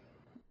 Yeah.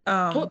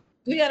 Well,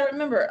 we got to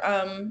remember,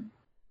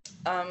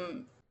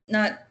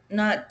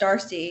 not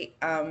Darcy.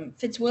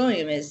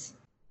 Fitzwilliam is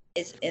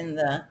in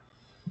the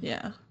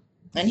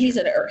and he's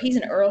an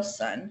earl's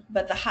son.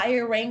 But the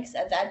higher ranks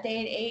at that day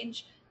and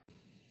age,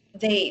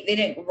 they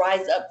didn't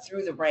rise up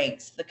through the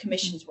ranks. The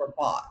commissions were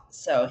bought.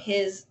 So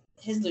his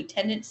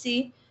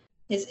lieutenancy,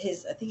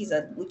 his I think he's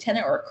a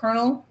lieutenant or a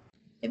colonel.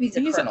 Maybe he's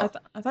a colonel.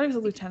 I thought he was a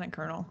lieutenant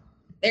colonel.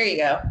 There you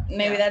go.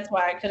 Maybe that's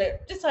why I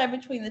couldn't decide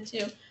between the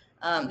two.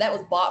 That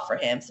was bought for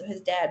him, so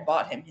his dad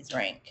bought him his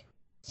rank.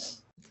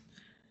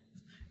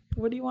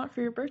 What do you want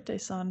for your birthday,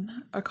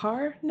 son? A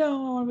car? No,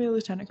 I want to be a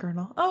lieutenant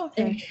colonel. Oh,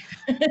 okay.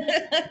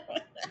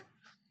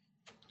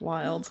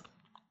 Wild.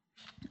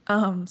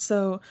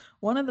 So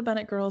one of the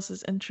Bennet girls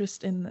is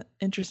interested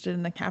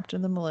in the captain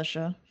of the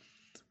militia.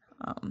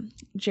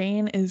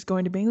 Jane is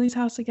going to Bingley's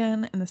house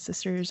again, and the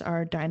sisters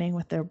are dining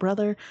with their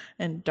brother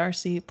and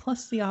Darcy,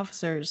 plus the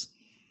officers.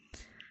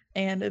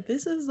 And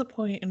this is the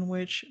point in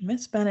which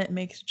Miss Bennet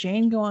makes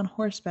Jane go on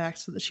horseback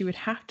so that she would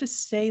have to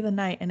stay the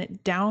night, and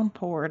it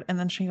downpoured, and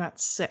then she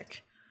got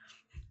sick.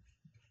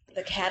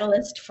 The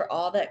catalyst for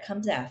all that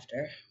comes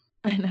after.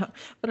 I know,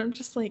 but I'm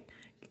just like,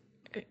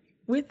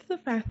 with the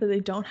fact that they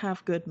don't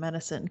have good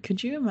medicine,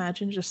 could you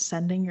imagine just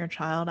sending your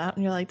child out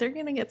and you're like, they're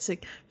going to get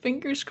sick.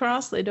 Fingers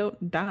crossed they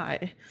don't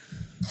die.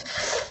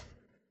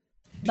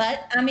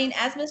 But, I mean,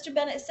 as Mr.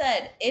 Bennet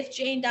said, if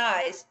Jane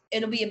dies,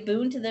 it'll be a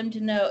boon to them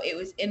to know it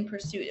was in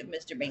pursuit of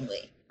Mr.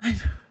 Bingley.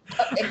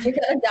 If you're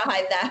going to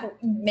die,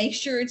 make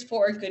sure it's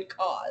for a good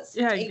cause.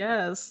 Yeah, I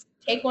guess.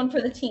 Take one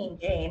for the team,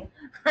 Jane.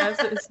 As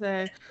it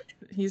say,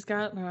 he's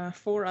got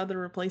 4 other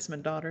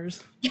replacement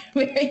daughters.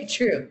 Very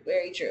true.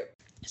 Very true.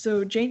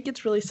 So Jane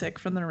gets really sick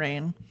from the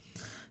rain,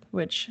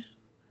 which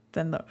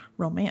then the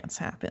romance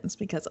happens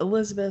because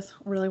Elizabeth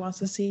really wants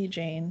to see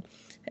Jane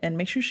and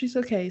make sure she's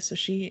okay, so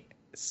she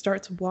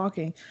starts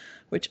walking,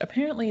 which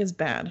apparently is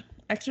bad.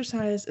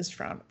 Exercise is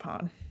frowned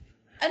upon.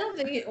 I don't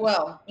think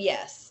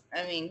yes.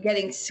 I mean,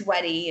 getting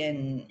sweaty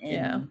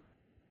and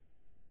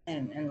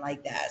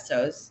like that.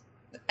 So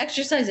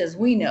exercise as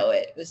we know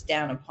it was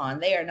down upon.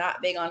 They are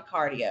not big on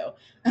cardio.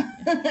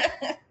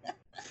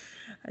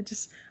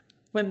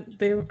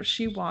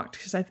 She walked,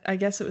 because I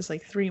guess it was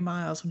like 3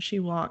 miles when she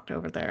walked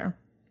over there.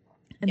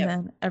 And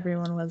then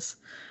everyone was,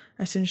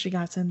 as soon as she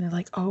got in, they're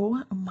like,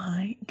 oh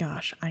my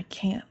gosh, I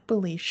can't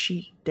believe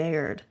she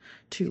dared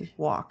to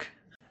walk.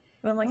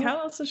 And I'm like, how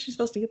else is she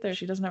supposed to get there?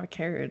 She doesn't have a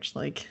carriage,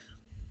 like,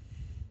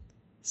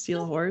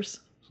 steal a horse.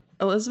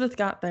 Elizabeth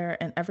got there,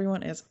 and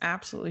everyone is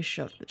absolutely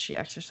shook that she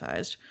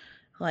exercised.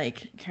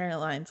 Like,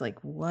 Caroline's like,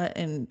 what?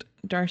 And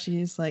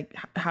Darcy's like,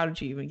 how did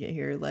you even get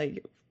here?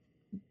 Like,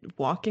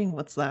 walking?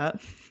 What's that?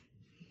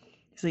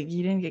 He's like,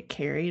 you didn't get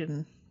carried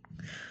and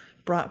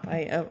brought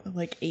by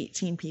like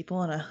 18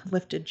 people in a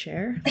lifted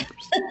chair.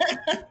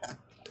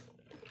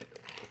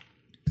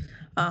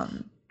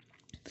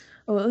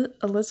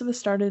 Elizabeth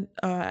started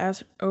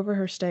as over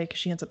her stay, because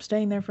she ends up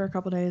staying there for a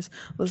couple days.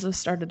 Elizabeth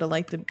started to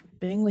like the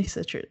Bingley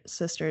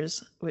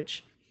sisters,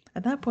 which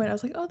at that point I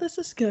was like, oh, this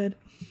is good.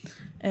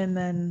 And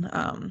then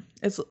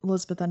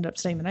Elizabeth ended up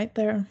staying the night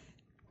there.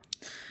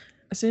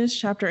 As soon as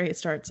chapter 8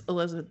 starts,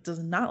 Elizabeth does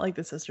not like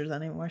the sisters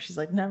anymore. She's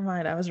like, never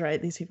mind, I was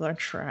right. These people are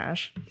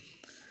trash.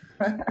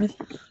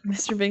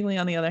 Mr. Bingley,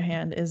 on the other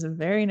hand, is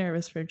very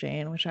nervous for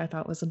Jane, which I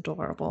thought was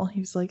adorable. He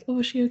was like, oh,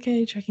 is she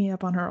okay? Checking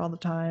up on her all the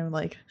time,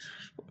 like,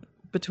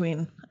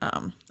 between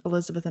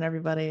Elizabeth and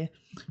everybody.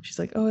 She's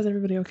like, oh, is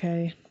everybody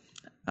okay?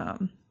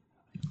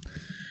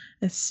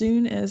 As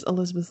soon as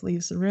Elizabeth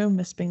leaves the room,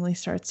 Miss Bingley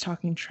starts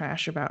talking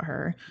trash about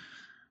her.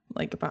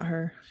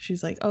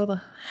 She's like, oh,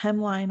 the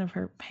hemline of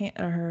her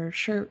her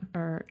shirt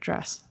or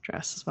dress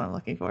is what I'm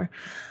looking for,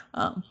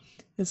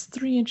 is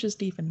 3 inches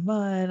deep in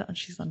mud, and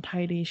she's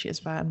untidy, she has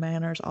bad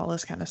manners, all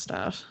this kind of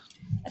stuff.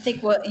 I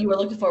think what you were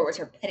looking for was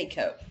her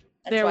petticoat.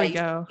 There we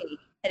go.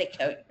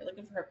 Petticoat. You're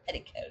looking for her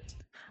petticoat.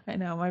 I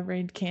know, my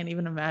brain can't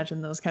even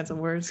imagine those kinds of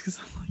words, because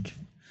I'm like,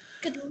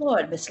 good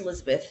Lord, Miss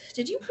Elizabeth,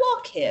 did you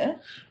walk here?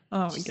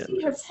 Oh my goodness.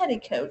 See her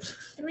petticoat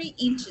 3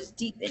 inches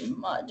deep in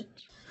mud.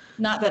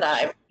 Not that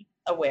I'm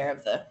aware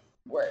of the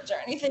words or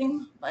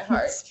anything by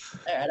heart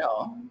at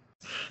all.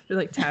 They're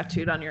like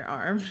tattooed on your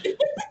arm.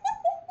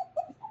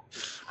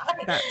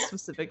 That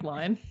specific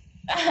line.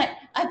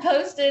 I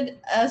posted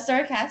a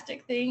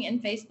sarcastic thing in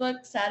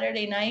Facebook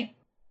Saturday night.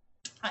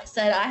 I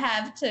said I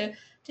have to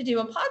do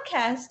a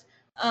podcast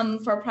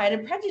for Pride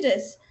and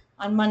Prejudice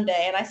on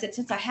Monday, and I said,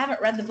 since I haven't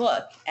read the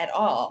book at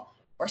all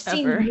or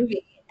seen the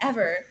movie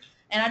ever,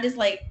 and I just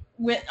like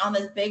went on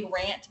this big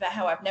rant about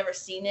how I've never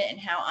seen it and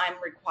how I'm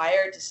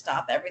required to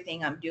stop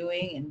everything I'm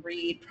doing and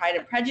read Pride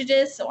and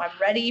Prejudice, so I'm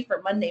ready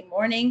for Monday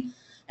morning.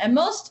 And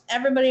most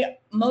everybody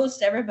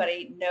knows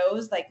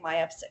like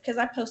my upset, because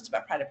I post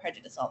about Pride and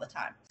Prejudice all the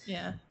time.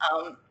 Yeah.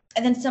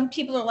 And then some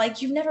people are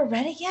like, "You've never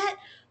read it yet?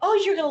 Oh,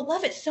 you're gonna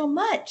love it so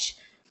much."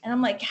 And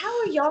I'm like, "How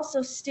are y'all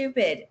so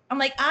stupid?" I'm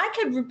like, I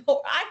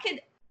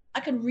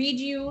could read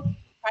you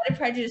Pride and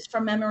Prejudice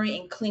from memory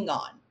in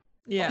Klingon.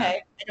 Yeah.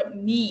 Okay, I don't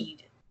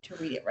need to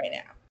read it right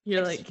now.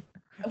 You're like,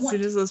 as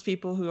soon as those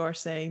people who are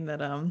saying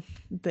that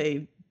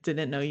they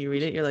didn't know you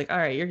read it, you're like, all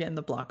right, you're getting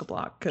the block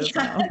because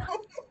you're like,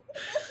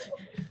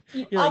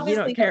 you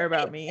don't care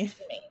about me.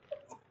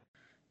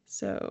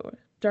 So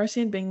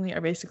Darcy and Bingley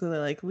are basically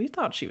like, we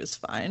thought she was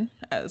fine,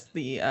 as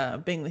the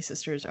Bingley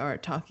sisters are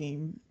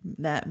talking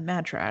that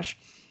mad trash.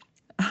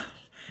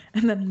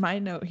 And then my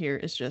note here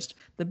is just,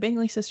 the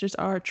Bingley sisters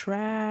are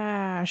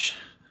trash.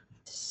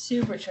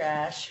 Super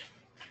trash.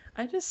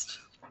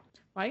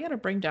 Why you gotta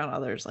bring down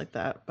others like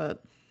that?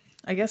 But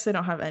I guess they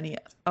don't have any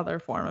other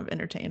form of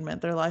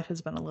entertainment. Their life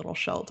has been a little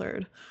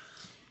sheltered.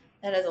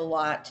 That has a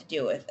lot to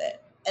do with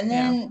it. And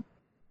then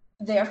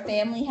their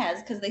family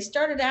has, because they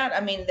started out,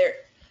 I mean,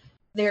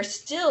 they're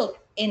still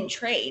in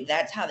trade.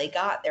 That's how they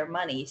got their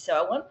money.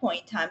 So at one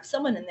point in time,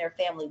 someone in their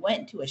family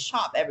went to a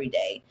shop every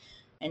day.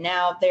 And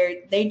now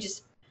they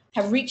just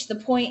have reached the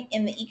point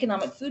in the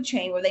economic food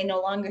chain where they no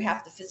longer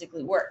have to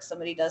physically work.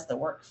 Somebody does the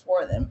work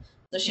for them.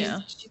 So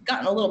she's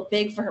gotten a little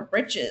big for her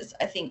britches,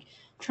 I think,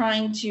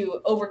 trying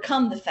to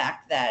overcome the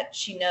fact that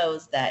she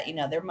knows that, you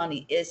know, their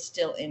money is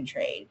still in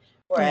trade.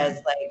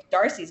 Whereas like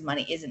Darcy's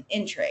money isn't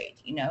in trade.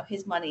 You know,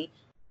 his money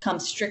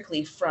comes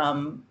strictly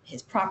from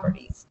his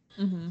properties.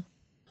 Mm-hmm.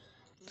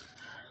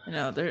 You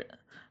know,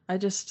 I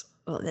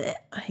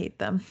hate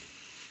them.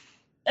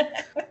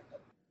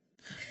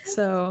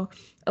 So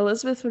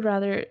Elizabeth would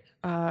rather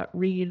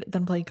read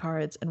than play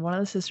cards, and one of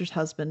the sisters'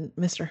 husband,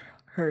 Mr.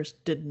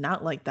 Hurst, did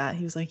not like that.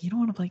 He was like, "You don't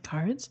want to play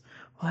cards?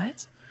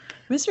 What?"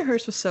 Mr.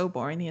 Hurst was so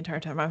boring the entire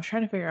time. I was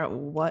trying to figure out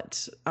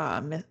what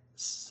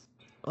Mrs.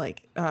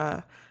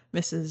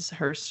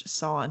 Hurst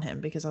saw in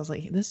him, because I was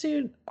like, this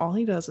dude, all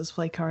he does is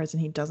play cards,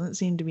 and he doesn't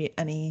seem to be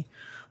any,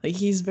 like,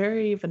 he's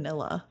very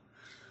vanilla.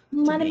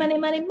 Money, money,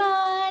 money,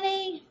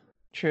 money.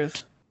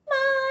 Truth.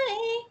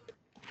 Money.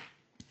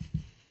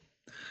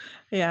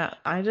 Yeah,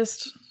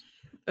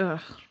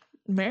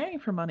 marrying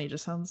for money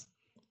just sounds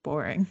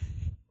boring.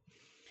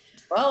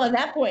 Well, at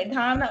that point in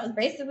time, that was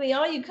basically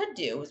all you could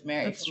do, was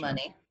marry for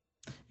money.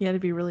 You had to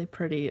be really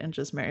pretty and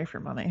just marry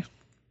for money.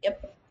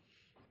 Yep.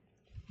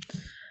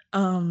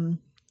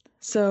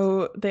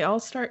 So they all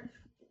start,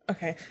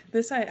 okay,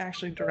 this I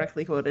actually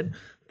directly quoted.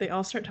 They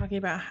all start talking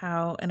about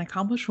how an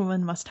accomplished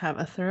woman must have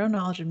a thorough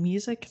knowledge of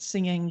music,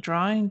 singing,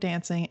 drawing,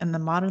 dancing, and the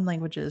modern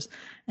languages,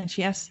 and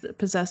she has to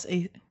possess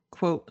a,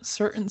 quote,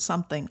 certain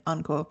something,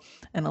 unquote.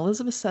 And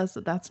Elizabeth says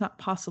that that's not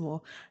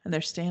possible, and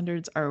their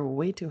standards are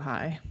way too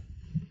high.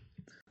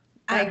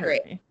 I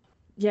agree.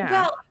 Yeah.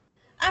 Well,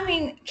 I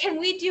mean, can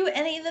we do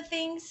any of the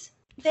things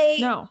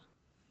No,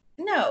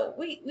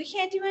 we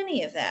can't do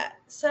any of that.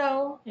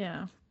 So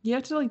yeah, you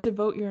have to like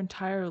devote your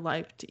entire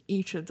life to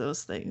each of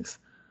those things,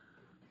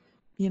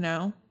 you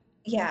know?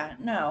 Yeah,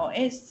 no,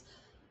 it's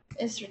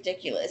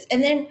ridiculous.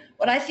 And then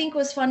what I think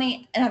was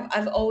funny, and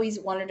I've always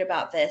wondered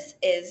about this,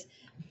 is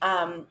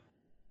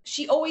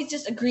she always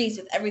just agrees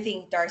with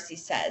everything Darcy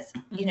says,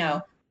 you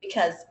know,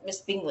 because Miss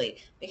Bingley,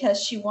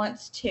 because she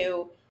wants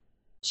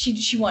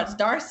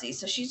Darcy,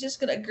 so she's just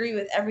going to agree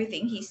with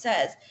everything he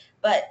says.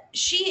 But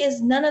she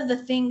is none of the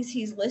things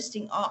he's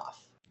listing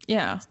off.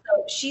 Yeah. So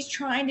she's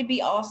trying to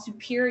be all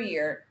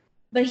superior,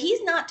 but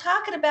he's not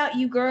talking about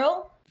you,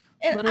 girl.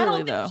 And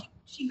literally, I don't think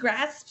she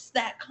grasps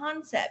that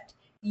concept.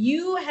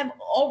 You have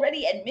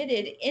already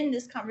admitted in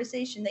this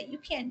conversation that you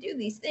can't do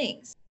these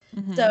things.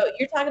 Mm-hmm. So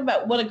you're talking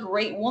about what a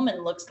great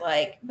woman looks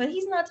like, but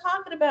he's not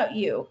talking about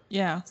you.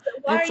 Yeah. So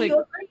why are you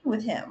agreeing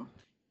with him?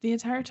 The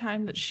entire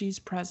time that she's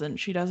present,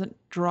 she doesn't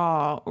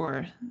draw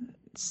or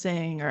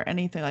sing or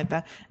anything like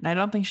that. And I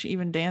don't think she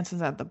even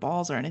dances at the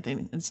balls or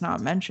anything. It's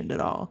not mentioned at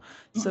all.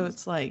 Mm-hmm. So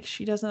it's like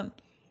she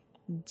doesn't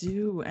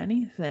do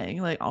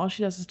anything. Like all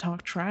she does is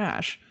talk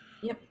trash.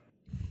 Yep.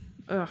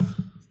 Ugh.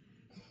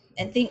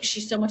 And thinks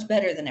she's so much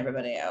better than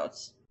everybody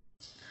else.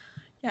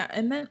 Yeah,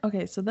 and then,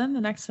 okay, so then the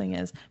next thing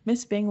is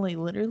Miss Bingley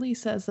literally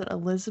says that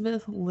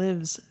Elizabeth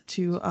lives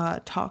to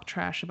talk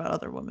trash about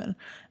other women.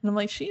 And I'm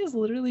like, she is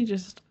literally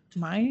just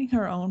minding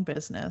her own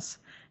business,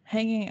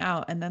 hanging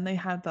out, and then they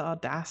have the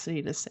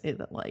audacity to say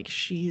that, like,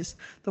 she's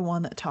the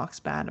one that talks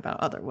bad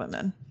about other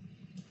women.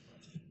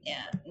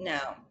 Yeah, no.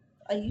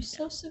 Are you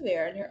so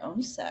severe in your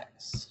own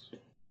sex?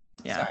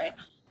 Yeah. Sorry.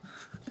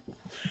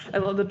 I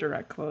love the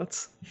direct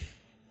quotes.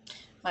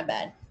 My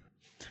bad.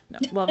 No,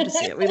 love to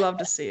see it. We love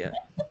to see it.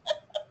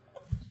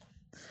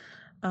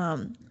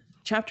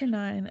 Chapter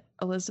 9,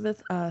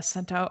 Elizabeth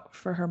sent out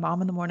for her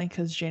mom in the morning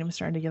because Jane was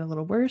starting to get a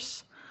little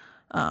worse.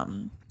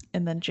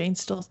 And then Jane's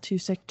still too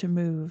sick to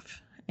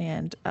move.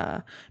 And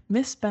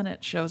Miss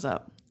Bennet shows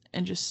up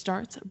and just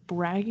starts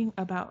bragging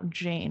about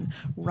Jane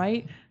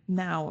right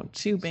now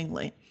to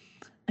Bingley.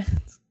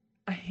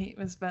 I hate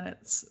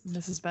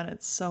Mrs.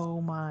 Bennet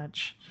so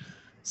much.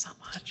 So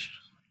much.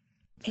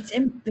 It's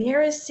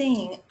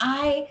embarrassing.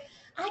 I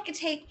could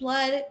take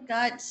blood,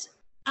 guts.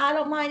 I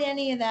don't mind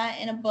any of that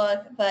in a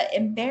book, but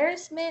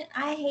embarrassment,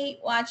 I hate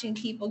watching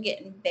people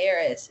get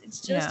embarrassed. It's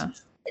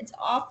just it's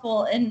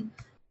awful. And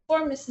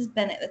poor Mrs.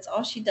 Bennet, that's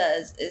all she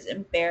does is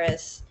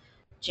embarrass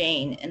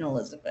Jane and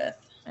Elizabeth.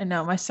 I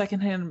know. My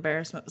secondhand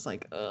embarrassment was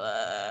like,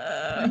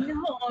 I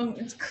know,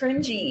 it's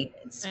cringy.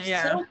 It's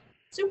so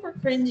super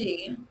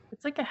cringy.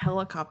 It's like a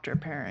helicopter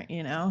parent,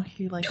 you know?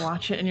 You like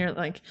watch it and you're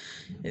like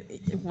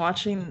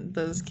watching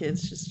those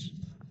kids just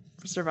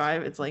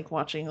survive. It's like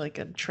watching like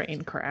a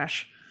train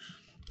crash.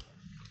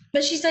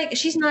 But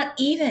she's not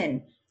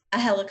even a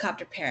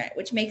helicopter parent,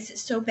 which makes it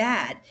so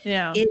bad.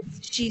 Yeah.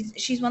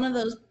 She's one of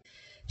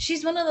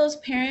those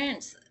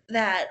parents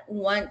that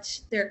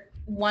want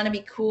to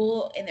be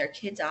cool in their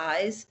kids'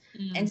 eyes.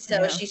 And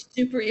so she's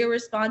super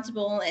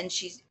irresponsible, and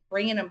she's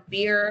bringing them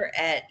beer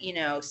at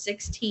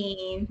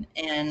 16.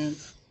 And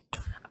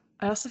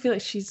I also feel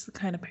like she's the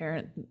kind of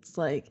parent that's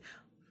like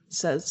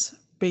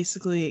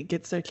basically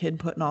gets their kid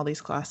put in all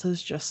these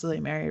classes just so they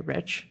marry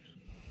rich.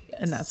 Yes.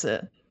 And that's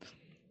it.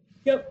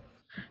 Yep.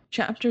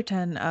 Chapter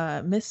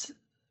 10, Miss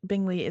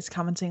Bingley is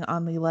commenting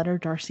on the letter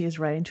Darcy is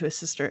writing to his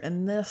sister,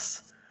 and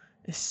this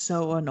is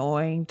so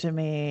annoying to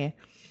me.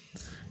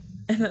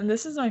 And then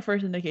this is my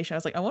first indication. I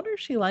was like, I wonder if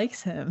she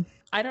likes him.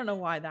 I don't know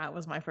why that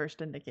was my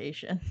first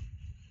indication.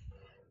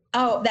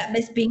 Oh, that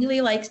Miss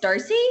Bingley likes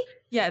Darcy?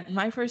 Yeah,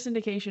 my first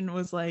indication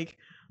was like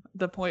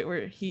the point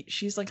where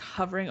she's like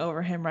hovering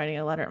over him writing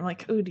a letter. I'm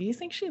like, oh, do you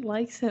think she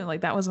likes him?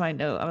 Like, that was my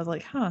note. I was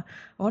like, I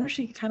wonder if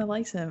she kind of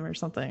likes him or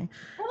something.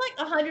 We're like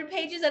 100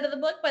 pages out of the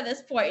book by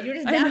this point. You're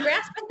just now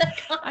grasping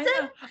that concept. I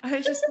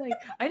know.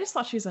 I just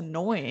thought she's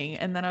annoying.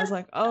 And then I was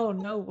like, oh,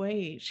 no,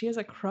 wait. She has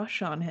a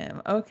crush on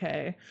him.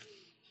 Okay.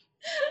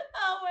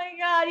 Oh my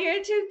God,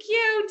 you're too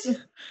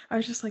cute. I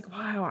was just like,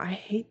 wow, I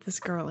hate this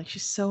girl. Like,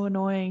 she's so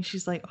annoying.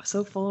 She's like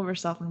so full of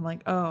herself. And I'm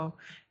like, oh,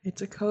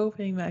 it's a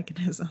coping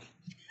mechanism.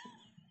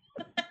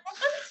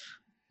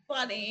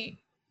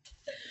 Funny.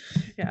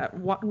 Yeah,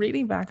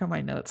 reading back on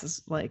my notes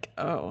is like,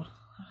 oh,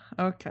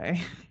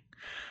 okay.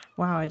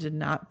 Wow, I did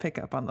not pick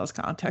up on those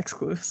context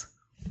clues.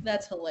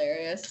 That's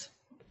hilarious.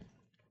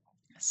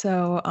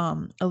 So,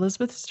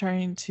 Elizabeth is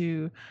starting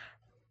to.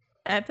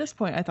 At this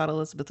point, I thought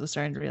Elizabeth was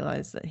starting to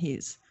realize that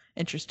he's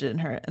interested in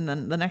her. And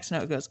then the next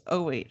note goes,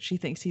 oh, wait, she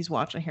thinks he's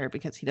watching her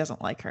because he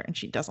doesn't like her and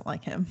she doesn't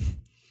like him.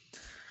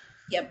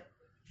 Yep.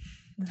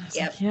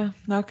 Like, yeah,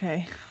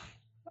 okay.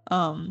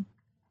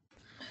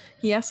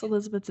 He asks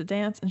Elizabeth to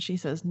dance and she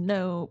says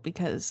no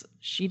because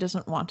she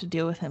doesn't want to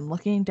deal with him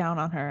looking down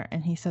on her,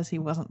 and he says he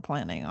wasn't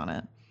planning on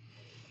it.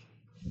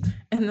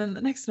 And then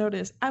the next note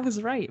is, I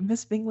was right.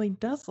 Miss Bingley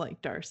does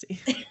like Darcy.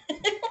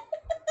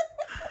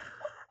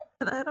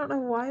 And I don't know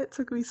why it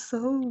took me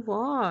so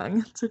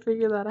long to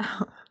figure that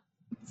out.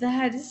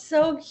 That is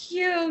so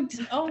cute.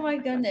 Oh my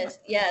goodness.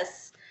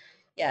 Yes.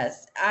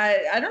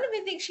 I don't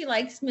even think she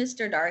likes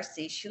Mr.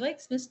 Darcy. She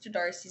likes Mr.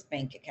 Darcy's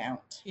bank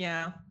account.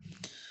 Yeah.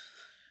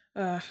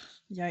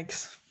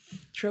 Yikes.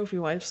 Trophy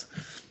wives.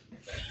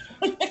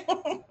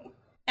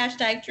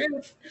 Hashtag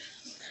truth.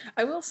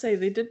 I will say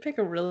they did pick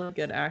a really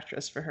good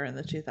actress for her in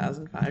the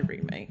 2005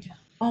 remake.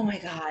 Oh my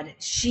God.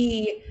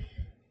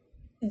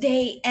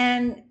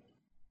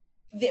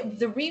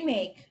 The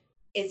remake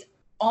is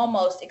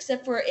almost,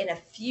 except for in a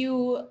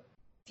few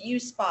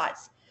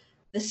spots,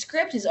 the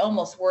script is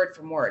almost word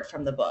for word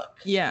from the book.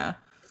 Yeah.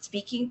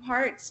 Speaking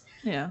parts.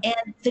 Yeah.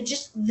 And the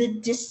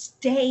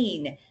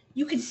disdain.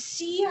 You could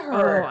see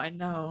her. Oh, I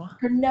know.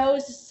 Her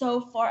nose is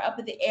so far up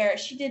in the air.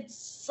 She did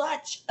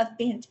such a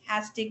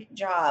fantastic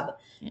job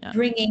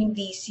bringing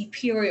the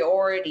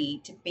superiority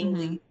to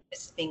Bingley,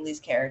 Mrs. Bingley's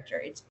character.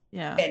 It's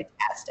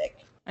fantastic.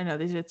 I know,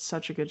 they did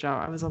such a good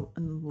job. I was in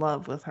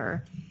love with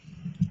her.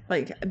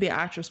 Like, the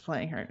actress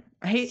playing her.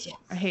 I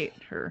hate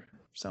her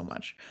so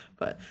much.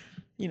 But,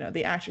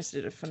 the actress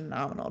did a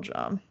phenomenal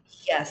job.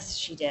 Yes,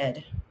 she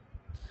did.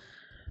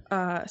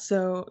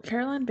 So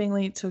Caroline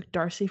Bingley took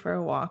Darcy for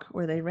a walk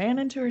where they ran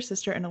into her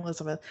sister and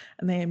Elizabeth,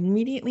 and they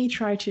immediately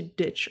tried to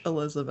ditch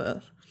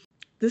Elizabeth.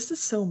 This is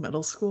so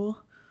middle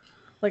school.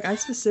 Like, I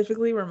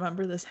specifically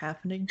remember this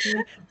happening to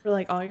me, where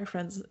like all your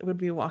friends would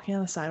be walking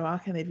on the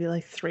sidewalk and they'd be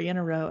like 3 in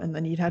a row, and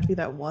then you'd have to be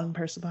that one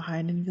person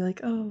behind and you'd be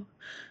like, oh,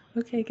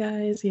 okay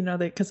guys,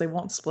 because they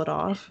won't split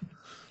off.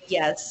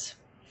 Yes.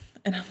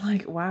 And I'm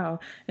like, wow.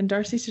 And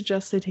Darcy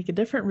suggests they take a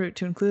different route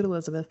to include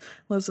Elizabeth.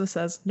 Elizabeth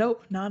says,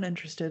 nope, not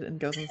interested, and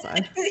goes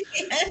inside.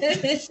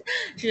 She's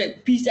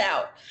like, peace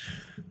out.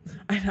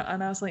 I know,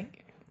 and I was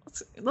like,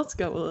 let's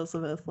go,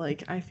 Elizabeth.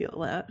 Like, I feel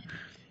that.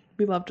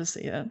 We love to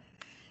see it.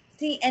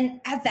 See, and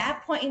at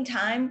that point in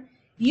time,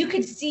 you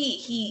could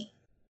see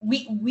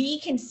we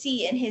can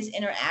see in his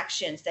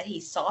interactions that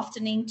he's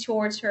softening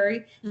towards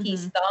her.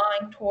 He's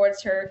thawing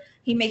towards her.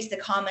 He makes the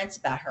comments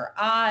about her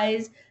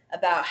eyes,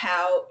 about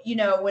how,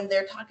 when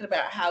they're talking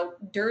about how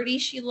dirty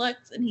she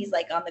looks, and he's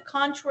like, on the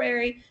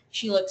contrary,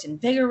 she looks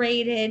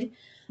invigorated.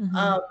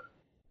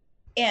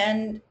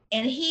 And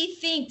he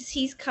thinks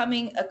he's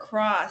coming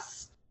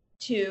across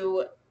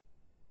to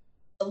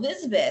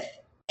Elizabeth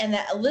and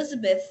that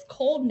Elizabeth's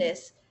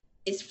coldness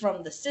is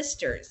from the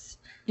sisters.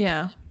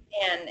 Yeah.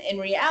 And in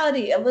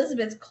reality,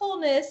 Elizabeth's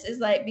coldness is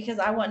like, because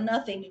I want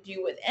nothing to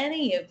do with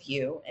any of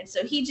you. And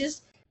so he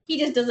just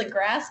doesn't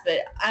grasp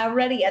it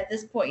already at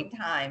this point in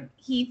time.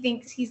 He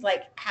thinks he's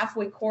like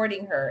halfway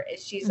courting her, and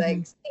she's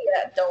like,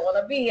 yeah, don't want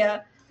to be ya.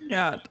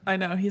 Yeah, I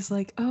know. He's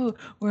like, oh,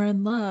 we're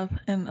in love.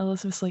 And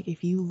Elizabeth's like,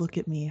 if you look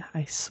at me,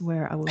 I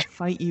swear I will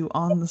fight you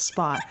on the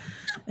spot.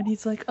 And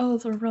he's like, oh,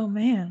 it's a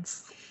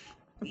romance.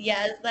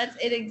 Yes, that's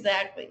it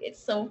exactly.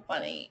 It's so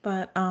funny.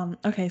 But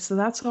okay, so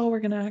that's all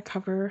we're gonna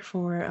cover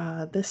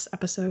for this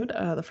episode,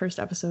 the first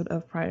episode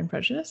of Pride and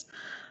Prejudice.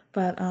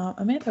 But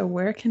Amanda,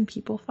 where can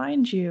people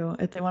find you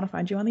if they want to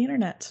find you on the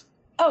internet?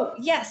 Oh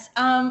yes,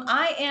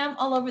 I am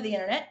all over the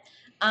internet.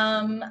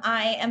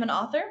 I am an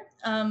author,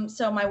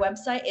 so my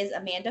website is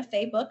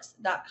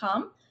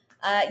amandafaybooks.com.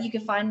 You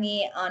can find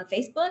me on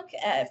Facebook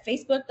at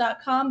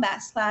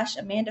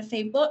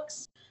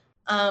facebook.com/AmandaFayBooks.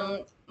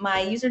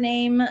 My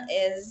username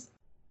is,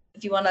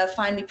 if you want to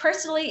find me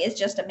personally, is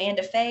just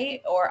Amanda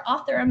Faye or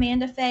author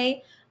Amanda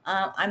Faye.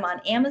 I'm on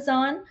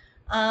Amazon,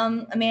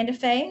 Amanda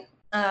Faye.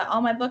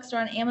 All my books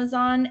are on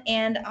Amazon,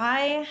 and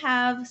I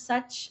have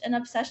such an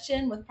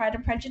obsession with Pride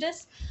and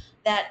Prejudice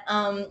that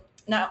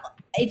now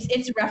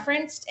it's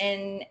referenced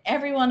in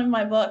every one of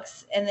my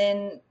books, and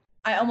then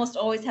I almost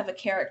always have a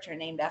character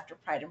named after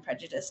Pride and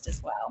Prejudice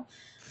as well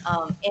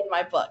in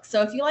my book.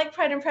 So if you like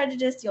Pride and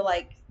Prejudice, you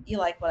like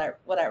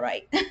what I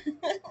write. Yeah,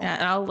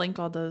 and I'll link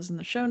all those in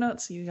the show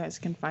notes so you guys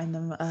can find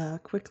them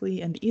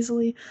quickly and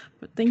easily.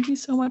 But thank you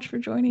so much for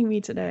joining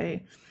me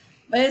today.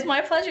 It's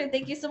my pleasure.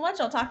 Thank you so much.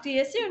 I'll talk to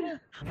you soon.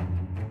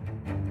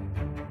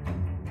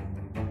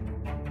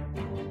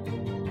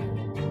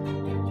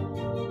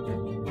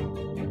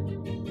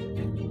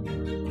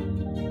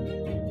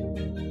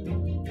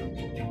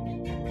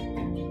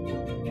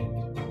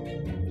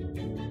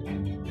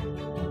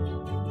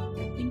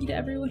 Thank you to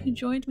everyone who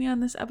joined me on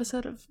this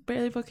episode of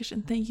Barely Bookish,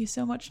 and thank you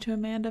so much to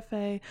Amanda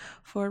Faye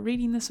for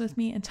reading this with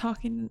me and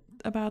talking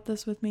about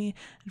this with me,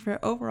 and for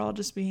overall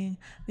just being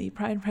the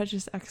Pride and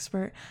Prejudice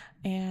expert.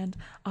 And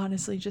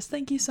honestly, just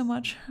thank you so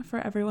much for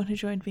everyone who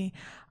joined me.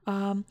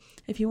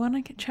 If you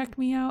want to check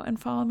me out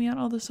and follow me on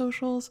all the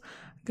socials,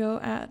 go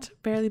at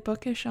Barely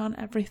Bookish on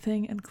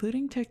everything,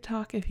 including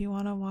TikTok, if you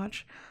want to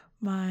watch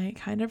my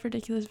kind of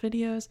ridiculous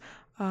videos.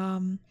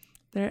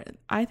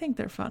 I think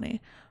they're funny,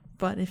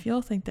 but if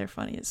you'll think they're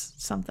funny, it's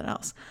something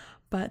else.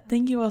 But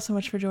thank you all so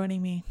much for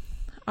joining me.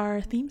 Our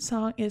theme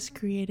song is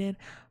created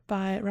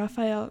by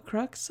Raphael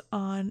Crux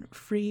on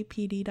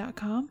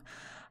freepd.com.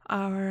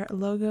 Our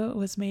logo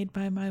was made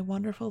by my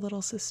wonderful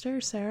little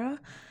sister, Sarah.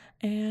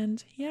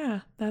 And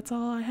yeah, that's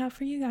all I have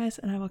for you guys,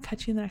 and I will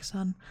catch you in the next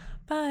one.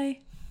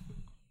 Bye!